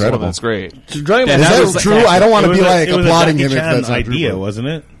That's 2 is the one incredible. that's great. Drunken Yeah, Is Master that was true? I don't want to be like it was applauding a him Jackie if Chan that's not idea, true. wasn't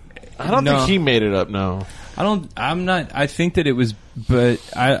it? I don't No. think he made it up, no. I'm not. I think that it was, but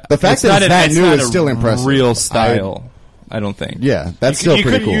The fact it's that not it's that new not is a still impressive. Real style. I don't think. Yeah, that's still You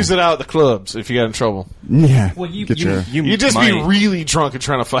pretty couldn't cool. use it out at the clubs if you got in trouble. Yeah. Well, you Get your... You'd just be really drunk and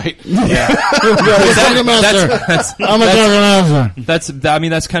trying to fight. That's I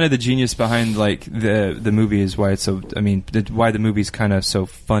mean that's kind of the genius behind like the movie is why it's so why the movie's kind of so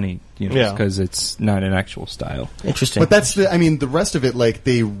funny, you know, Yeah. because it's not an actual style. Interesting. But that's the rest of it, like,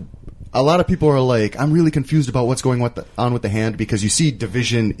 a lot of people are like, I'm really confused about what's going on with the hand, because you see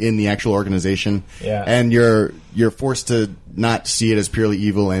division in the actual organization, and you're forced to not see it as purely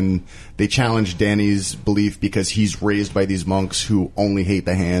evil, and they challenge Danny's belief because he's raised by these monks who only hate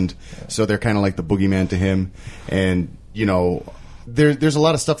the hand, so they're kind of like the boogeyman to him, and, you know, there's a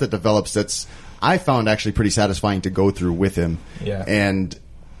lot of stuff that develops that's, I found actually pretty satisfying to go through with him, and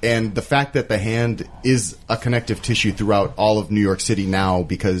the fact that the hand is a connective tissue throughout all of New York City now,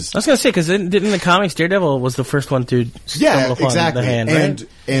 because I was going to say, because didn't the comics, Daredevil was the first one to stumble upon exactly. the hand, and right?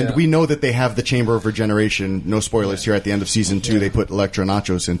 and we know that they have the Chamber of Regeneration. No spoilers here. At the end of season 2, they put Electra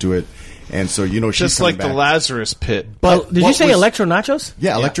Nachos into it, and so you know she's Just coming like the back. Lazarus Pit. But did you what say was- Electro Nachos?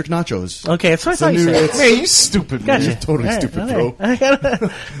 Yeah, Electric Nachos. Okay, that's what I It's a thought you new- said. it's- Man, you stupid man. Gotcha. Totally All right, stupid, all bro. right. I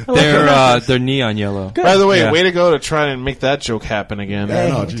gotta- They're neon yellow. By the way, Yeah. way to go to try and make that joke happen again. Yeah, Hey,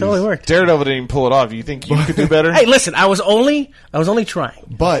 no, it geez. totally worked. Daredevil didn't even pull it off. You think you could do better? Hey, listen, I was only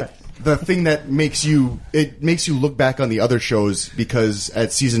trying. But the thing that makes you look back on the other shows, because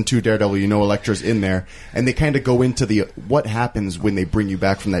at season 2 Daredevil, you know Elektra's in there, and they kind of go into the what happens when they bring you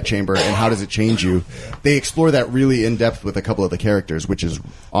back from that chamber and how does it change you. They explore that really in depth with a couple of the characters, which is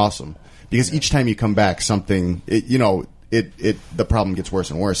awesome, because each time you come back, the problem gets worse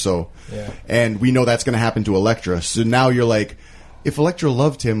and worse. So, and we know that's going to happen to Elektra. So now you're like, if Elektra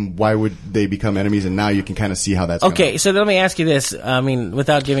loved him, why would they become enemies? And now you can kind of see how that's Okay, gonna... so let me ask you this. I mean,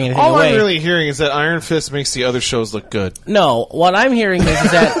 without giving anything All away. I'm really hearing is that Iron Fist makes the other shows look good. No, what I'm hearing is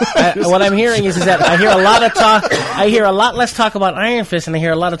that I hear a lot of talk. I hear a lot less talk about Iron Fist, and I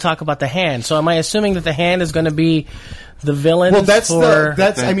hear a lot of talk about the hand. So, am I assuming that the hand is going to be the villain? Well, that's for...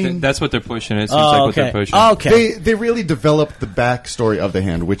 That's what they're pushing. It seems like what they're pushing. Okay. They really developed the backstory of the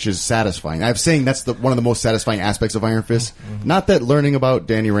hand, which is satisfying. I'm saying that's one of the most satisfying aspects of Iron Fist. Not that learning about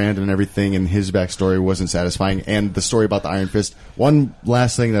Danny Rand and everything and his backstory wasn't satisfying, and the story about the Iron Fist. One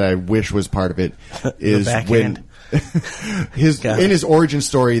last thing that I wish was part of it is when in his origin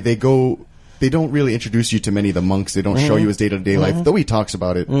story they don't really introduce you to many of the monks. They don't show you his day-to-day life, though he talks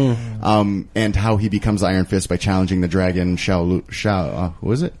about it, and how he becomes Iron Fist by challenging the dragon who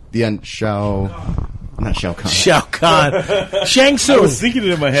was it? The end, not Shao Kahn. Shao Kahn. Shang I Tsung. was thinking it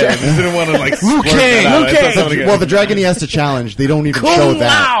in my head. I just didn't want to like Liu splurt that Kang, out. Liu I thought Kang. somebody got- Well, the dragon he has to challenge, they don't even show Kung that.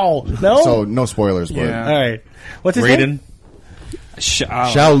 Lao. No? So no spoilers, but Yeah. All right. What's his name? Raiden.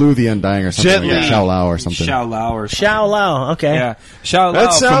 Shao Lu the Undying or something Jet like that. Li. Shao Lao or something. Shao Lao or something. Shao Lao. Okay. Yeah, Shao Lao.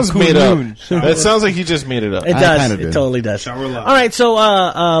 That sounds from made Kunlun. up. That sounds like he just made it up. It I does. kinda It did. totally does. Shower Lao. All right. So,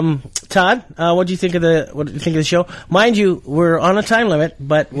 Todd, what do you think of the show? Mind you, we're on a time limit,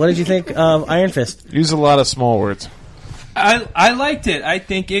 but what did you think of Iron Fist? Use a lot of small words. I liked it. I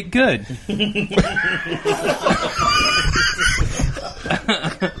think it good.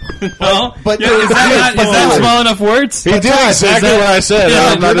 No, But is that small enough words? He did exactly what I said.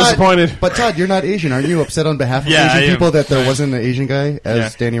 Todd, I'm not you're disappointed. But Todd, you're not Asian. Aren't you upset on behalf of Yeah, I Asian am. people that there wasn't an Asian guy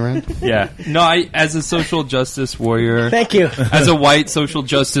as Danny Rand? Yeah. No, as a social justice warrior, Thank you. as a white social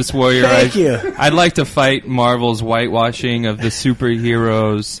justice warrior, Thank you. I'd like to fight Marvel's whitewashing of the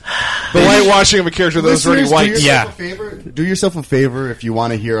superheroes. The whitewashing of a character that was already Listeners, white. do yourself a favor if you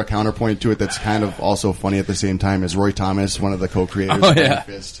want to hear a counterpoint to it that's kind of also funny at the same time, as Roy Thomas, one of the co-creators of Iron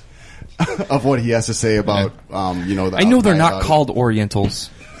Fist, of what he has to say about, the I know they're outcry not about called Orientals.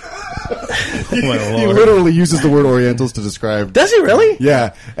 it. He literally uses the word Orientals to describe. Does he really?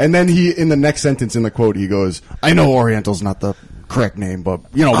 Yeah, and then in the next sentence in the quote, he goes, "I know Oriental's not the correct name, but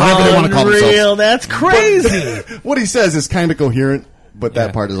whatever they want to call Unreal. themselves." That's crazy. What he says is kind of coherent, but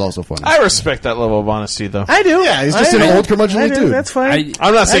that part is also funny. I respect that level of honesty, though. I do. Yeah, he's just I an do. old curmudgeonly I do. dude. That's fine.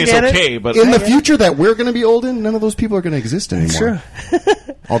 I'm not saying I get it's it. okay, but In the future that we're going to be old in, none of those people are going to exist anymore. Sure.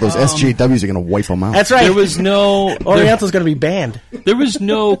 All those SJWs are going to wipe them out. That's right. There was no Oriental's going to be banned. There was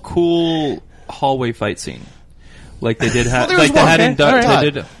no cool hallway fight scene like they did have. Well, there was like they one, had in okay. All right.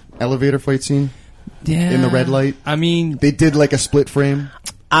 they did. Elevator fight scene Yeah, in the red light. I mean, They did like a split frame.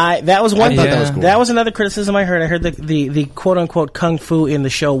 That was one. I thought that was cool. That was another criticism I heard. I heard the quote unquote kung fu in the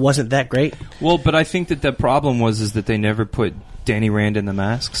show wasn't that great. well, but I think that the problem was that they never put Danny Rand in the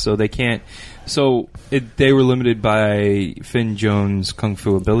mask, so they can't. So they were limited by Finn Jones' kung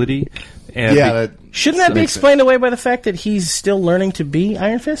fu ability. And Shouldn't that be explained away by the fact that he's still learning to be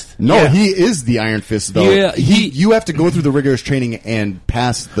Iron Fist? No, Yeah. he is the Iron Fist, though. Yeah, you have to go through the rigorous training and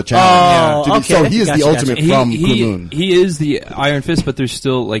pass the challenge. Oh, okay. So he is Gotcha, the ultimate from Kunlun. He is the Iron Fist, but there's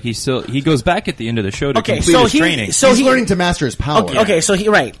still he goes back at the end of the show to complete his training. He's learning to master his power. Okay, so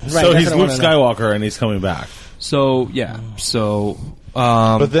right. So he's that's what I Luke wanna know. Skywalker, and he's coming back. So yeah, so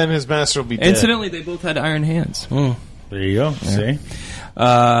But then his master will be dead. incidentally, they both had iron hands. There you go. See?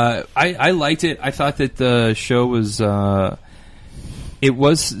 I liked it. I thought that the show was it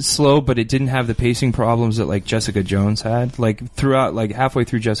was slow, but it didn't have the pacing problems that like Jessica Jones had. Like throughout, like halfway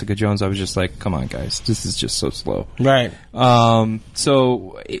through Jessica Jones, I was just like, "Come on, guys, this is just so slow." Right.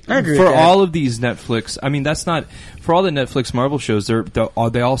 So I agree for with that. all of these Netflix, I mean, that's not for all the Netflix Marvel shows.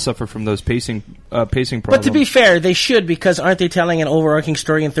 They all suffer from those pacing problems. But to be fair, they should, because aren't they telling an overarching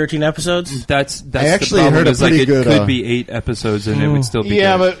story in 13 episodes? That's I actually the problem, heard a is, like, pretty it good, could be 8 episodes and it would still be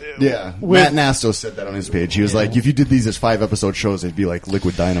Yeah, good. but Yeah, Matt Nasto said that on his page. He was like, if you did these as 5-episode shows, it'd be like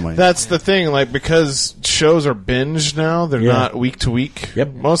liquid dynamite. that's the thing. Like, because shows are binged now, they're not week to week.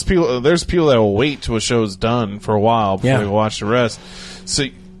 Yep. Most people, there's people that will wait till a show's done for a while before they watch the rest. So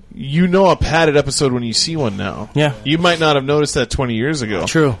you know a padded episode when you see one now. Yeah. You might not have noticed that 20 years ago.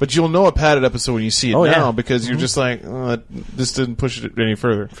 True. But you'll know a padded episode when you see it Oh, now yeah. because you're just like, this didn't push it any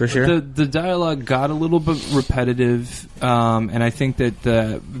further. For sure. The dialogue got a little bit repetitive, and I think that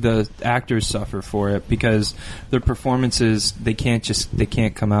the actors suffer for it because their performances they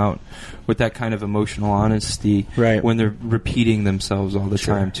can't come out with that kind of emotional honesty Right. when they're repeating themselves all the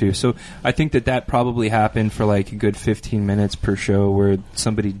time too. So I think that probably happened for like a good 15 minutes per show where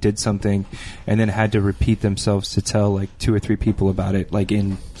somebody did something and then had to repeat themselves to tell like 2 or 3 people about it, like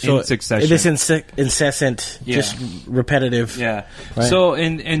in succession. This incessant, just repetitive. Yeah. Right. So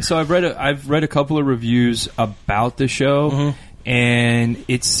so I've read a couple of reviews about the show, and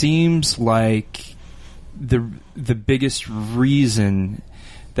it seems like the biggest reason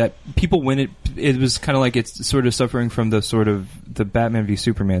that people when it was kind of like it's sort of suffering from the Batman v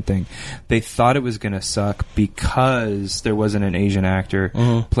Superman thing. They thought it was going to suck because there wasn't an Asian actor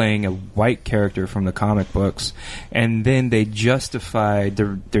playing a white character from the comic books, and then they justified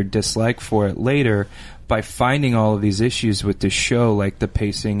their dislike for it later by finding all of these issues with the show, like the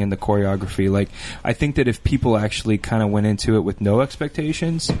pacing and the choreography. Like, I think that if people actually kind of went into it with no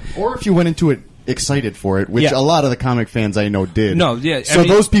expectations, Or if you went into it excited for it, which Yeah. a lot of the comic fans I know did. No, yeah, So I mean-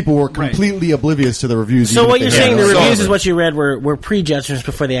 those people were completely oblivious to the reviews. So even what if you're they saying, had the no reviews knowledge. is what you read were prejudgments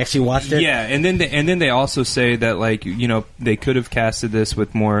before they actually watched it? yeah, and then they also say that, like, you know, they could have casted this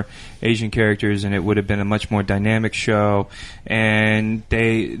with more Asian characters and it would have been a much more dynamic show. And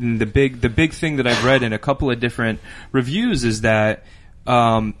the big thing that I've read in a couple of different reviews is that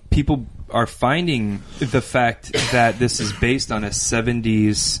people are finding the fact that this is based on a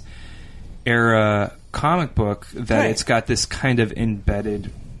 70s era comic book that Right. it's got this kind of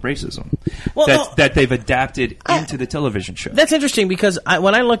embedded racism Well, that they've adapted into the television show. That's interesting because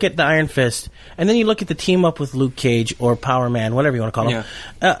when I look at the Iron Fist, and then you look at the team up with Luke Cage or Power Man, whatever you want to call him,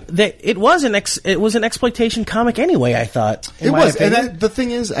 it was an exploitation comic anyway. I thought It was, and the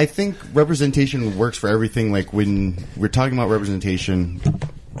thing is, I think representation works for everything. Like when we're talking about representation,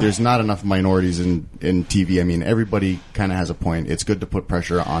 there's not enough minorities in TV. I mean, everybody kind of has a point. It's good to put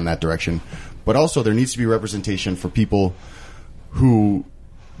pressure on that direction, but also there needs to be representation for people who,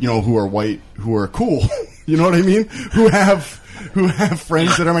 you know, who are white, who are cool. You know what I mean? Who have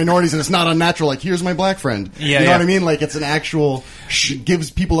friends that are minorities, and it's not unnatural. Like, here's my black friend. Yeah, you know yeah. what I mean? Like, it's an actual gives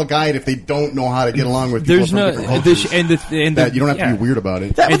people a guide if they don't know how to get along with people There's from no different cultures. and You don't have to be weird about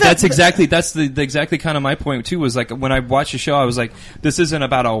it. That's the exactly kind of my point too. Was like when I watched the show, I was like, this isn't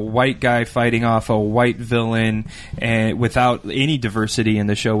about a white guy fighting off a white villain and without any diversity in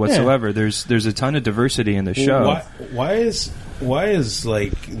the show whatsoever. There's a ton of diversity in the show. Why is why is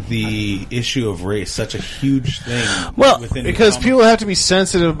like the issue of race such a huge thing? Well, because people have to be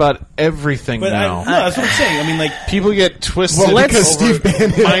sensitive about everything now. No, that's what I'm saying. I mean, like people get twisted. Well, because Steve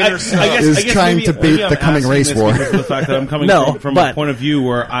Bannon I guess trying to bait the coming race war. The fact that I'm coming from a point of view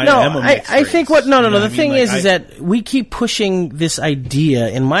where I am a mixed I think what no. The thing like, is that we keep pushing this idea.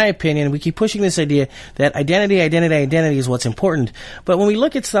 In my opinion, we keep pushing this idea that identity is what's important. But when we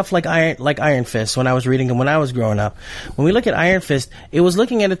look at stuff like Iron Fist, when I was reading them when I was growing up, when we look at Iron Fist, it was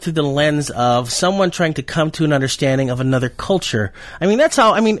looking at it through the lens of someone trying to come to an understanding of another culture. I mean, that's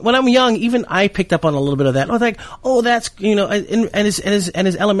how. I mean, when I'm young, even I picked up on a little bit of that. I was like, oh, that's and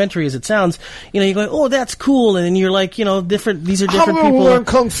as elementary as it sounds, you're going, oh, that's cool, and then you're like, different. These are different I'm people. Learn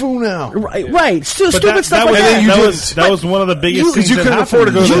kung fu now, right? Stupid stuff like that. That was one of the biggest things you that couldn't happened. afford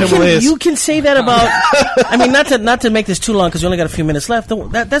to go to the Himalayas. You can say that about. I mean, not to make this too long because we only got a few minutes left.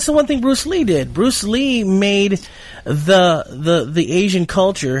 That's the one thing Bruce Lee did. Bruce Lee made the Asian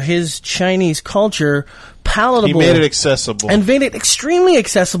culture, his Chinese culture, palatable. He made it accessible and made it extremely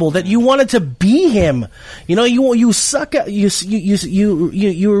accessible that you wanted to be him. You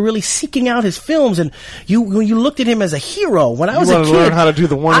were really seeking out his films, and you looked at him as a hero. When I was a kid, to learn how to do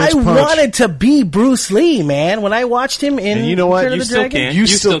the one-inch punch. I wanted to be Bruce Lee, man. When I watched him in and you know what, Return of you the still Dragon, can. You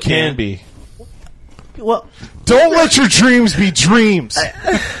still can be. Well, don't let your dreams be dreams.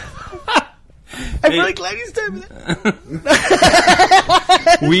 I'm really glad he's telling me that.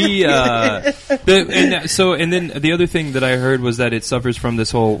 And then the other thing that I heard was that it suffers from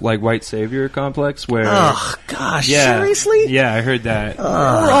this whole like white savior complex where oh gosh, seriously? Yeah, I heard that. Where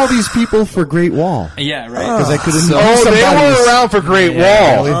are all these people for Great Wall? Yeah, right. Because I couldn't. They were around for Great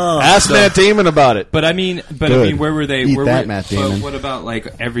Wall. Ask Matt Damon about it. But I mean, where were they? Matt Damon. But what about like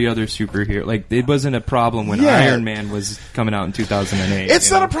every other superhero? Like it wasn't a problem when Iron Man was coming out in 2008. It's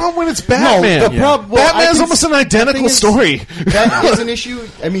not a problem when it's Batman. No, the problem. Batman's almost an identical story. That is an issue.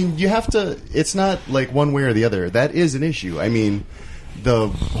 I mean, you have to. It's not like one way or the other. That is an issue. I mean, the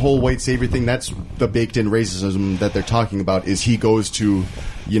whole white savior thing. That's the baked-in racism that they're talking about. Is he goes to,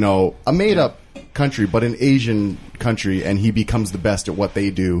 a made-up country, but an Asian country, and he becomes the best at what they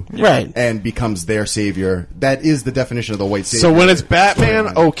do, right? And becomes their savior. That is the definition of the white savior. So when it's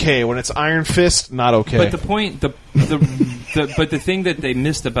Batman, okay. When it's Iron Fist, not okay. But the point, but the thing that they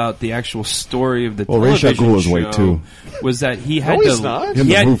missed about the actual story of the television show was white too. Was that he had he's not. In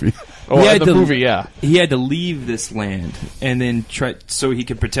the movie. Movie, yeah. He had to leave this land and then try so he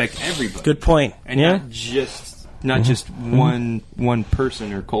could protect everybody. Good point. And not just one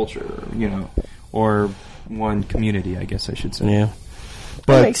person or culture, or one community, I guess I should say. Yeah.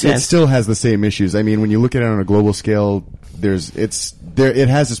 But it still has the same issues. I mean, when you look at it on a global scale, it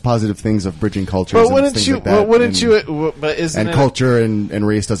has its positive things of bridging cultures. But and wouldn't things you? like that, wouldn't you? But isn't and culture and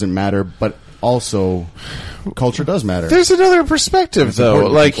race doesn't matter, but also culture does matter. There's another perspective, though.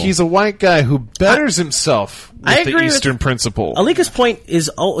 Like people. he's a white guy who betters himself with the Eastern principle. Alika's point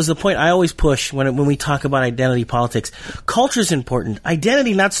is the point I always push when we talk about identity politics. Culture is important.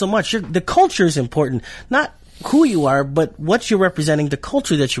 Identity, not so much. The culture is important, not who you are, but what you're representing, the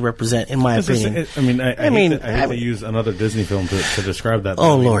culture that you represent, in my opinion. I hate to use another Disney film to describe that.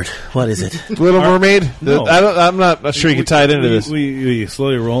 Oh, Lord. What is it? Little Mermaid? No. I'm not sure you can tie it into this. We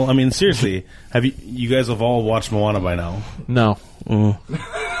slowly roll. I mean, seriously, you guys have all watched Moana by now? No.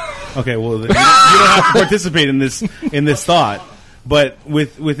 Okay, well, you don't have to participate in this thought. But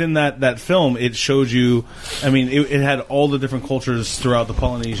within that film, it showed you. I mean, it had all the different cultures throughout the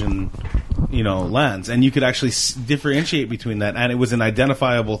Polynesian, lands, and you could actually differentiate between that, and it was an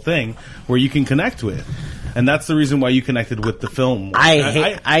identifiable thing where you can connect with. And that's the reason why you connected with the film.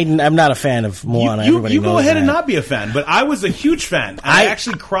 I'm not a fan of Moana. You go ahead and not be a fan, but I was a huge fan. I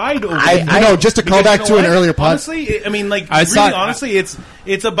actually cried over it. Just to call back to an earlier podcast. Honestly, I mean, honestly,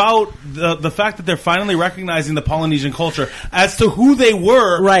 it's about the fact that they're finally recognizing the Polynesian culture as to who they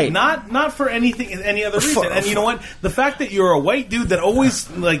were, right? Not for any other reason. And you know what? The fact that you're a white dude that always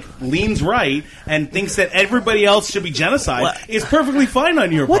leans right and thinks that everybody else should be genocide is perfectly fine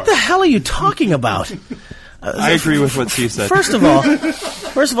on your part. What the hell are you talking about? I agree with what Steve said. First of all,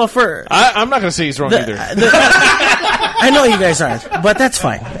 I'm not going to say he's wrong either. I know you guys aren't, but that's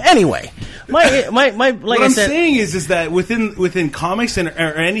fine. Anyway, what I'm saying is that within comics or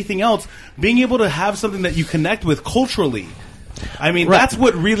anything else, being able to have something that you connect with culturally, I mean, that's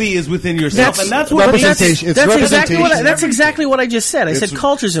what really is within yourself, and that's what representation. It's representation. That's exactly what I just said. I said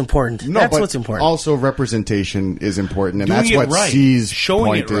culture's important. No, that's but what's important. Also, representation is important, and Doing that's what it right. C's showing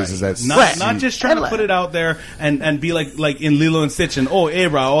point it right. is that not just trying to put it out there and be like in Lilo and Stitch and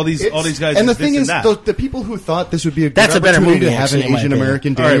Abra, all these guys. And the thing is, that. the people who thought this would be a good That's a better opportunity movie, to have an actually, in my Asian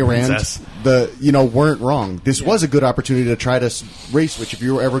American Danny Rand, Princess. weren't wrong. This was a good opportunity to try to race switch if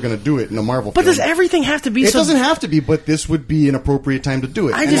you were ever going to do it in a Marvel but film. does everything have to be? It doesn't have to be, but this would be an appropriate time to do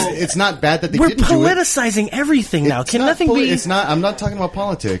it. It's not bad that they we're didn't do it. politicizing everything now. It's Can not nothing be? It's not. I'm not talking about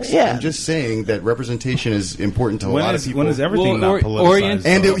politics. Yeah. I'm just saying that representation is important to a lot of people. When is everything not politicized?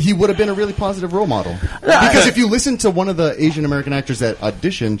 And he would have been a really positive role model. Because if you listen to one of the Asian American actors that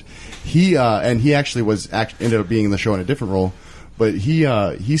auditioned, he actually ended up being in the show in a different role, but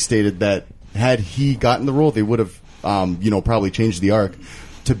he stated that had he gotten the role, they would have probably changed the arc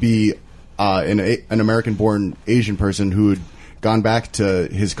to be an American-born Asian person who had gone back to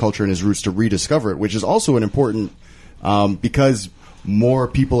his culture and his roots to rediscover it, which is also an important because more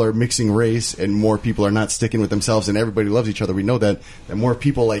people are mixing race and more people are not sticking with themselves and everybody loves each other. We know that more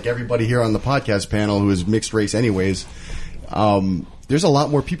people, like everybody here on the podcast panel who is mixed race anyways, there's a lot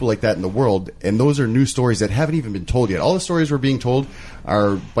more people like that in the world, and those are new stories that haven't even been told yet. All the stories we're being told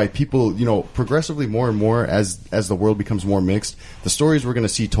are by people, progressively more and more as the world becomes more mixed. The stories we're going to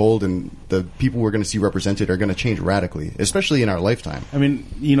see told and the people we're going to see represented are going to change radically, especially in our lifetime. I mean,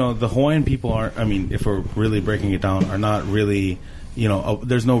 the Hawaiian people aren't, if we're really breaking it down, are not really,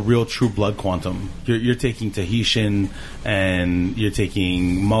 there's no real true blood quantum. You're taking Tahitian and you're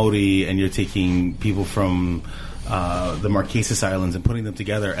taking Maori and you're taking people from the Marquesas Islands and putting them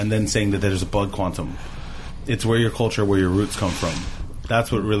together and then saying that there's a blood quantum. It's where your culture, where your roots come from. That's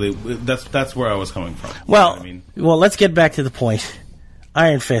what really, that's where I was coming from. Well, let's get back to the point.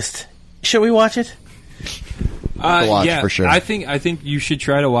 Iron Fist. Should we watch it? For sure. I think you should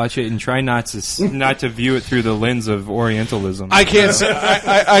try to watch it and try not to view it through the lens of Orientalism. I can't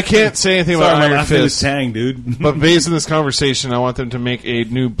say anything about Iron Fist. Tang, dude. But based on this conversation, I want them to make a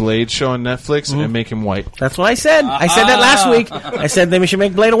new Blade show on Netflix and make him white. That's what I said. I said that last week. I said they should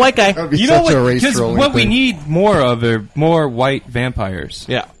make Blade a white guy. You know what? Because what we need more of are more white vampires.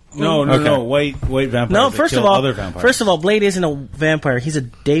 Yeah. No, white vampires. No, first of all, Blade isn't a vampire. He's a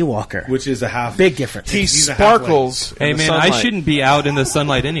daywalker, which is a half. Big difference. He sparkles. Hey man, I shouldn't be out in the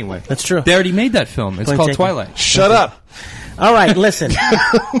sunlight anyway. That's true. They already made that film. It's called Twilight. Shut up. All right, listen,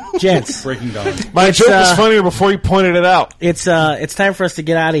 gents. Breaking down. My joke was funnier before you pointed it out. It's time for us to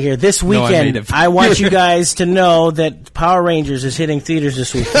get out of here. This weekend, I want you guys to know that Power Rangers is hitting theaters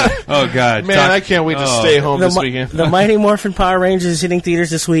this weekend. Oh God, man, I can't wait to stay home this weekend. The Mighty Morphin Power Rangers is hitting theaters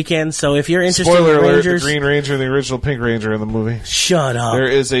this weekend. So if you're interested Spoiler in alert, Rangers, the Green Ranger and the original Pink Ranger in the movie. Shut up. There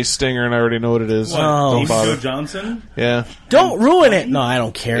is a stinger, and I already know what it is. Don't bother. Joe Johnson? Yeah. Don't ruin it. No, I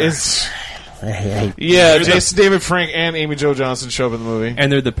don't care. Jason David Frank and Amy Jo Johnson show up in the movie,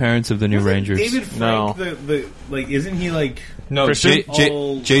 and they're the parents of the new Rangers. David Frank, isn't he like no?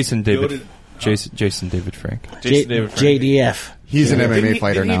 Jason David Frank. JDF. He's an MMA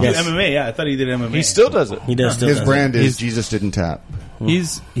fighter now. Yes. MMA, yeah. I thought he did MMA. He still does it. He does. His brand is Jesus Didn't Tap.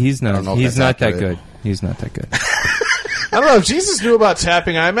 He's not that good. He's not that good. I don't know if Jesus knew about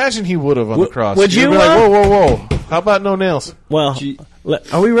tapping. I imagine he would have on the cross. Would you? He'd be like, whoa! How about no nails? Well,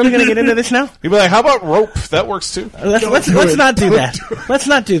 are we really going to get into this now? He'd be like, how about rope? That works too. Let's not do that. Let's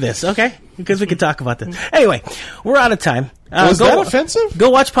not do this, okay? Because we could talk about this. Anyway, we're out of time. Was that offensive? Go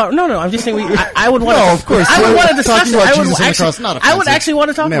watch Power. No, I'm just saying. I would want. No, of course. I would want to discuss it. I would actually want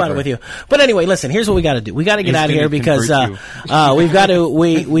to talk about it with you. But anyway, listen. Here's what we got to do. We got to get out of here because we've got to.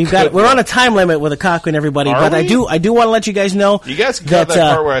 We're on a time limit with a cock and everybody. But I do want to let you guys know. You guys can cut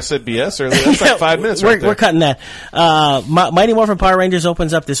that part where I said BS earlier. That's like 5 minutes. We're cutting that. Mighty Morphin Power Rangers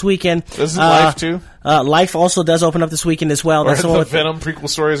opens up this weekend. Doesn't Life too? Life also does open up this weekend as well. That's the Venom prequel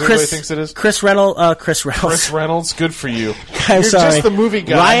story as everybody thinks it is. Chris Reynolds. Chris Reynolds, good for you. I'm You're sorry. just the movie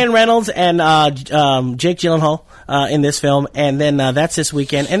guy. Ryan Reynolds and Jake Gyllenhaal in this film, and then that's this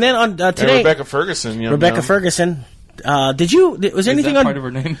weekend. And then on today, and Rebecca Ferguson. Ferguson. Was there anything on part of her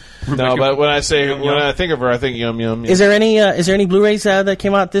name? No, but when I think of her, I think Yum Yum. Is there any Blu-rays that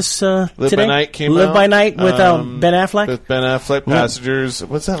came out this today? Live by Night came out. Live by Night with Ben Affleck. With Ben Affleck. Passengers.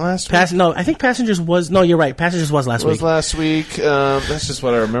 What's that last week? No, I think Passengers was. No, you're right. Passengers was last week. Was last week. That's just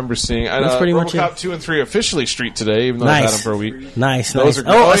what I remember seeing. That's pretty much it. RoboCop 2 and 3 officially street today, even though I've had them for a week. Nice.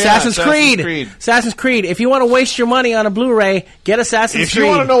 Assassin's Creed. Assassin's Creed. If you want to waste your money on a Blu-ray, get Assassin's Creed. If you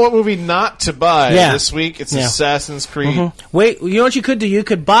want to know what movie not to buy this week, it's Assassin's Creed. Mm-hmm. Wait, you know what you could do? You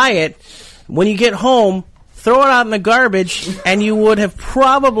could buy it when you get home, throw it out in the garbage, and you would have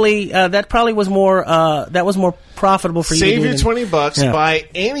probably that was more profitable for you. Save to your $20, Yeah. buy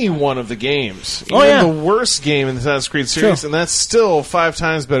any one of the games. Oh, Even yeah. the worst game in the Assassin's Creed series, True. and that's still 5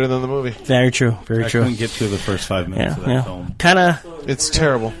 times better than the movie. Very true. Very I true. couldn't get through the first 5 minutes of that film. Kind of It's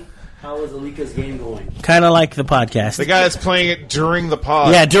terrible. How is Alika's game going? like the podcast. The guy that's playing it during the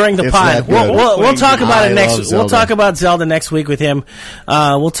pod. Yeah, during the It's pod. that good. We'll talk about it I next. love We'll Zelda. talk about Zelda next week with him.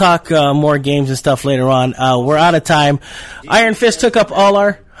 We'll talk more games and stuff later on. We're out of time. Iron Fist took up all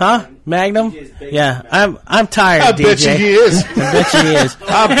our Magnum. Yeah, I'm tired. I DJ. bet you he is. I bet you he is.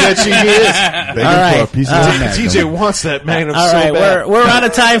 I bet you he is. Begging All right. for a piece of Magnum. TJ wants that Magnum All so right, bad. we're out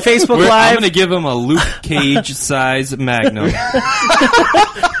of time. Facebook I'm Live. going to give him a Luke Cage size Magnum.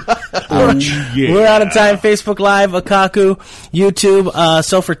 We're out of time. Facebook Live, Akaku, YouTube.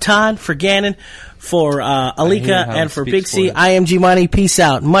 So for Todd, for Gannon, for Alika, how and he for speaks Big C, for it. I am G Money. Peace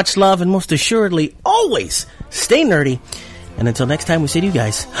out. Much love, and most assuredly, always stay nerdy. And until next time, we say to you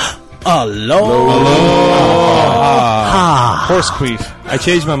guys, aloha. Horse queef. I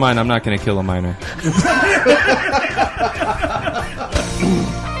changed my mind. I'm not going to kill a minor.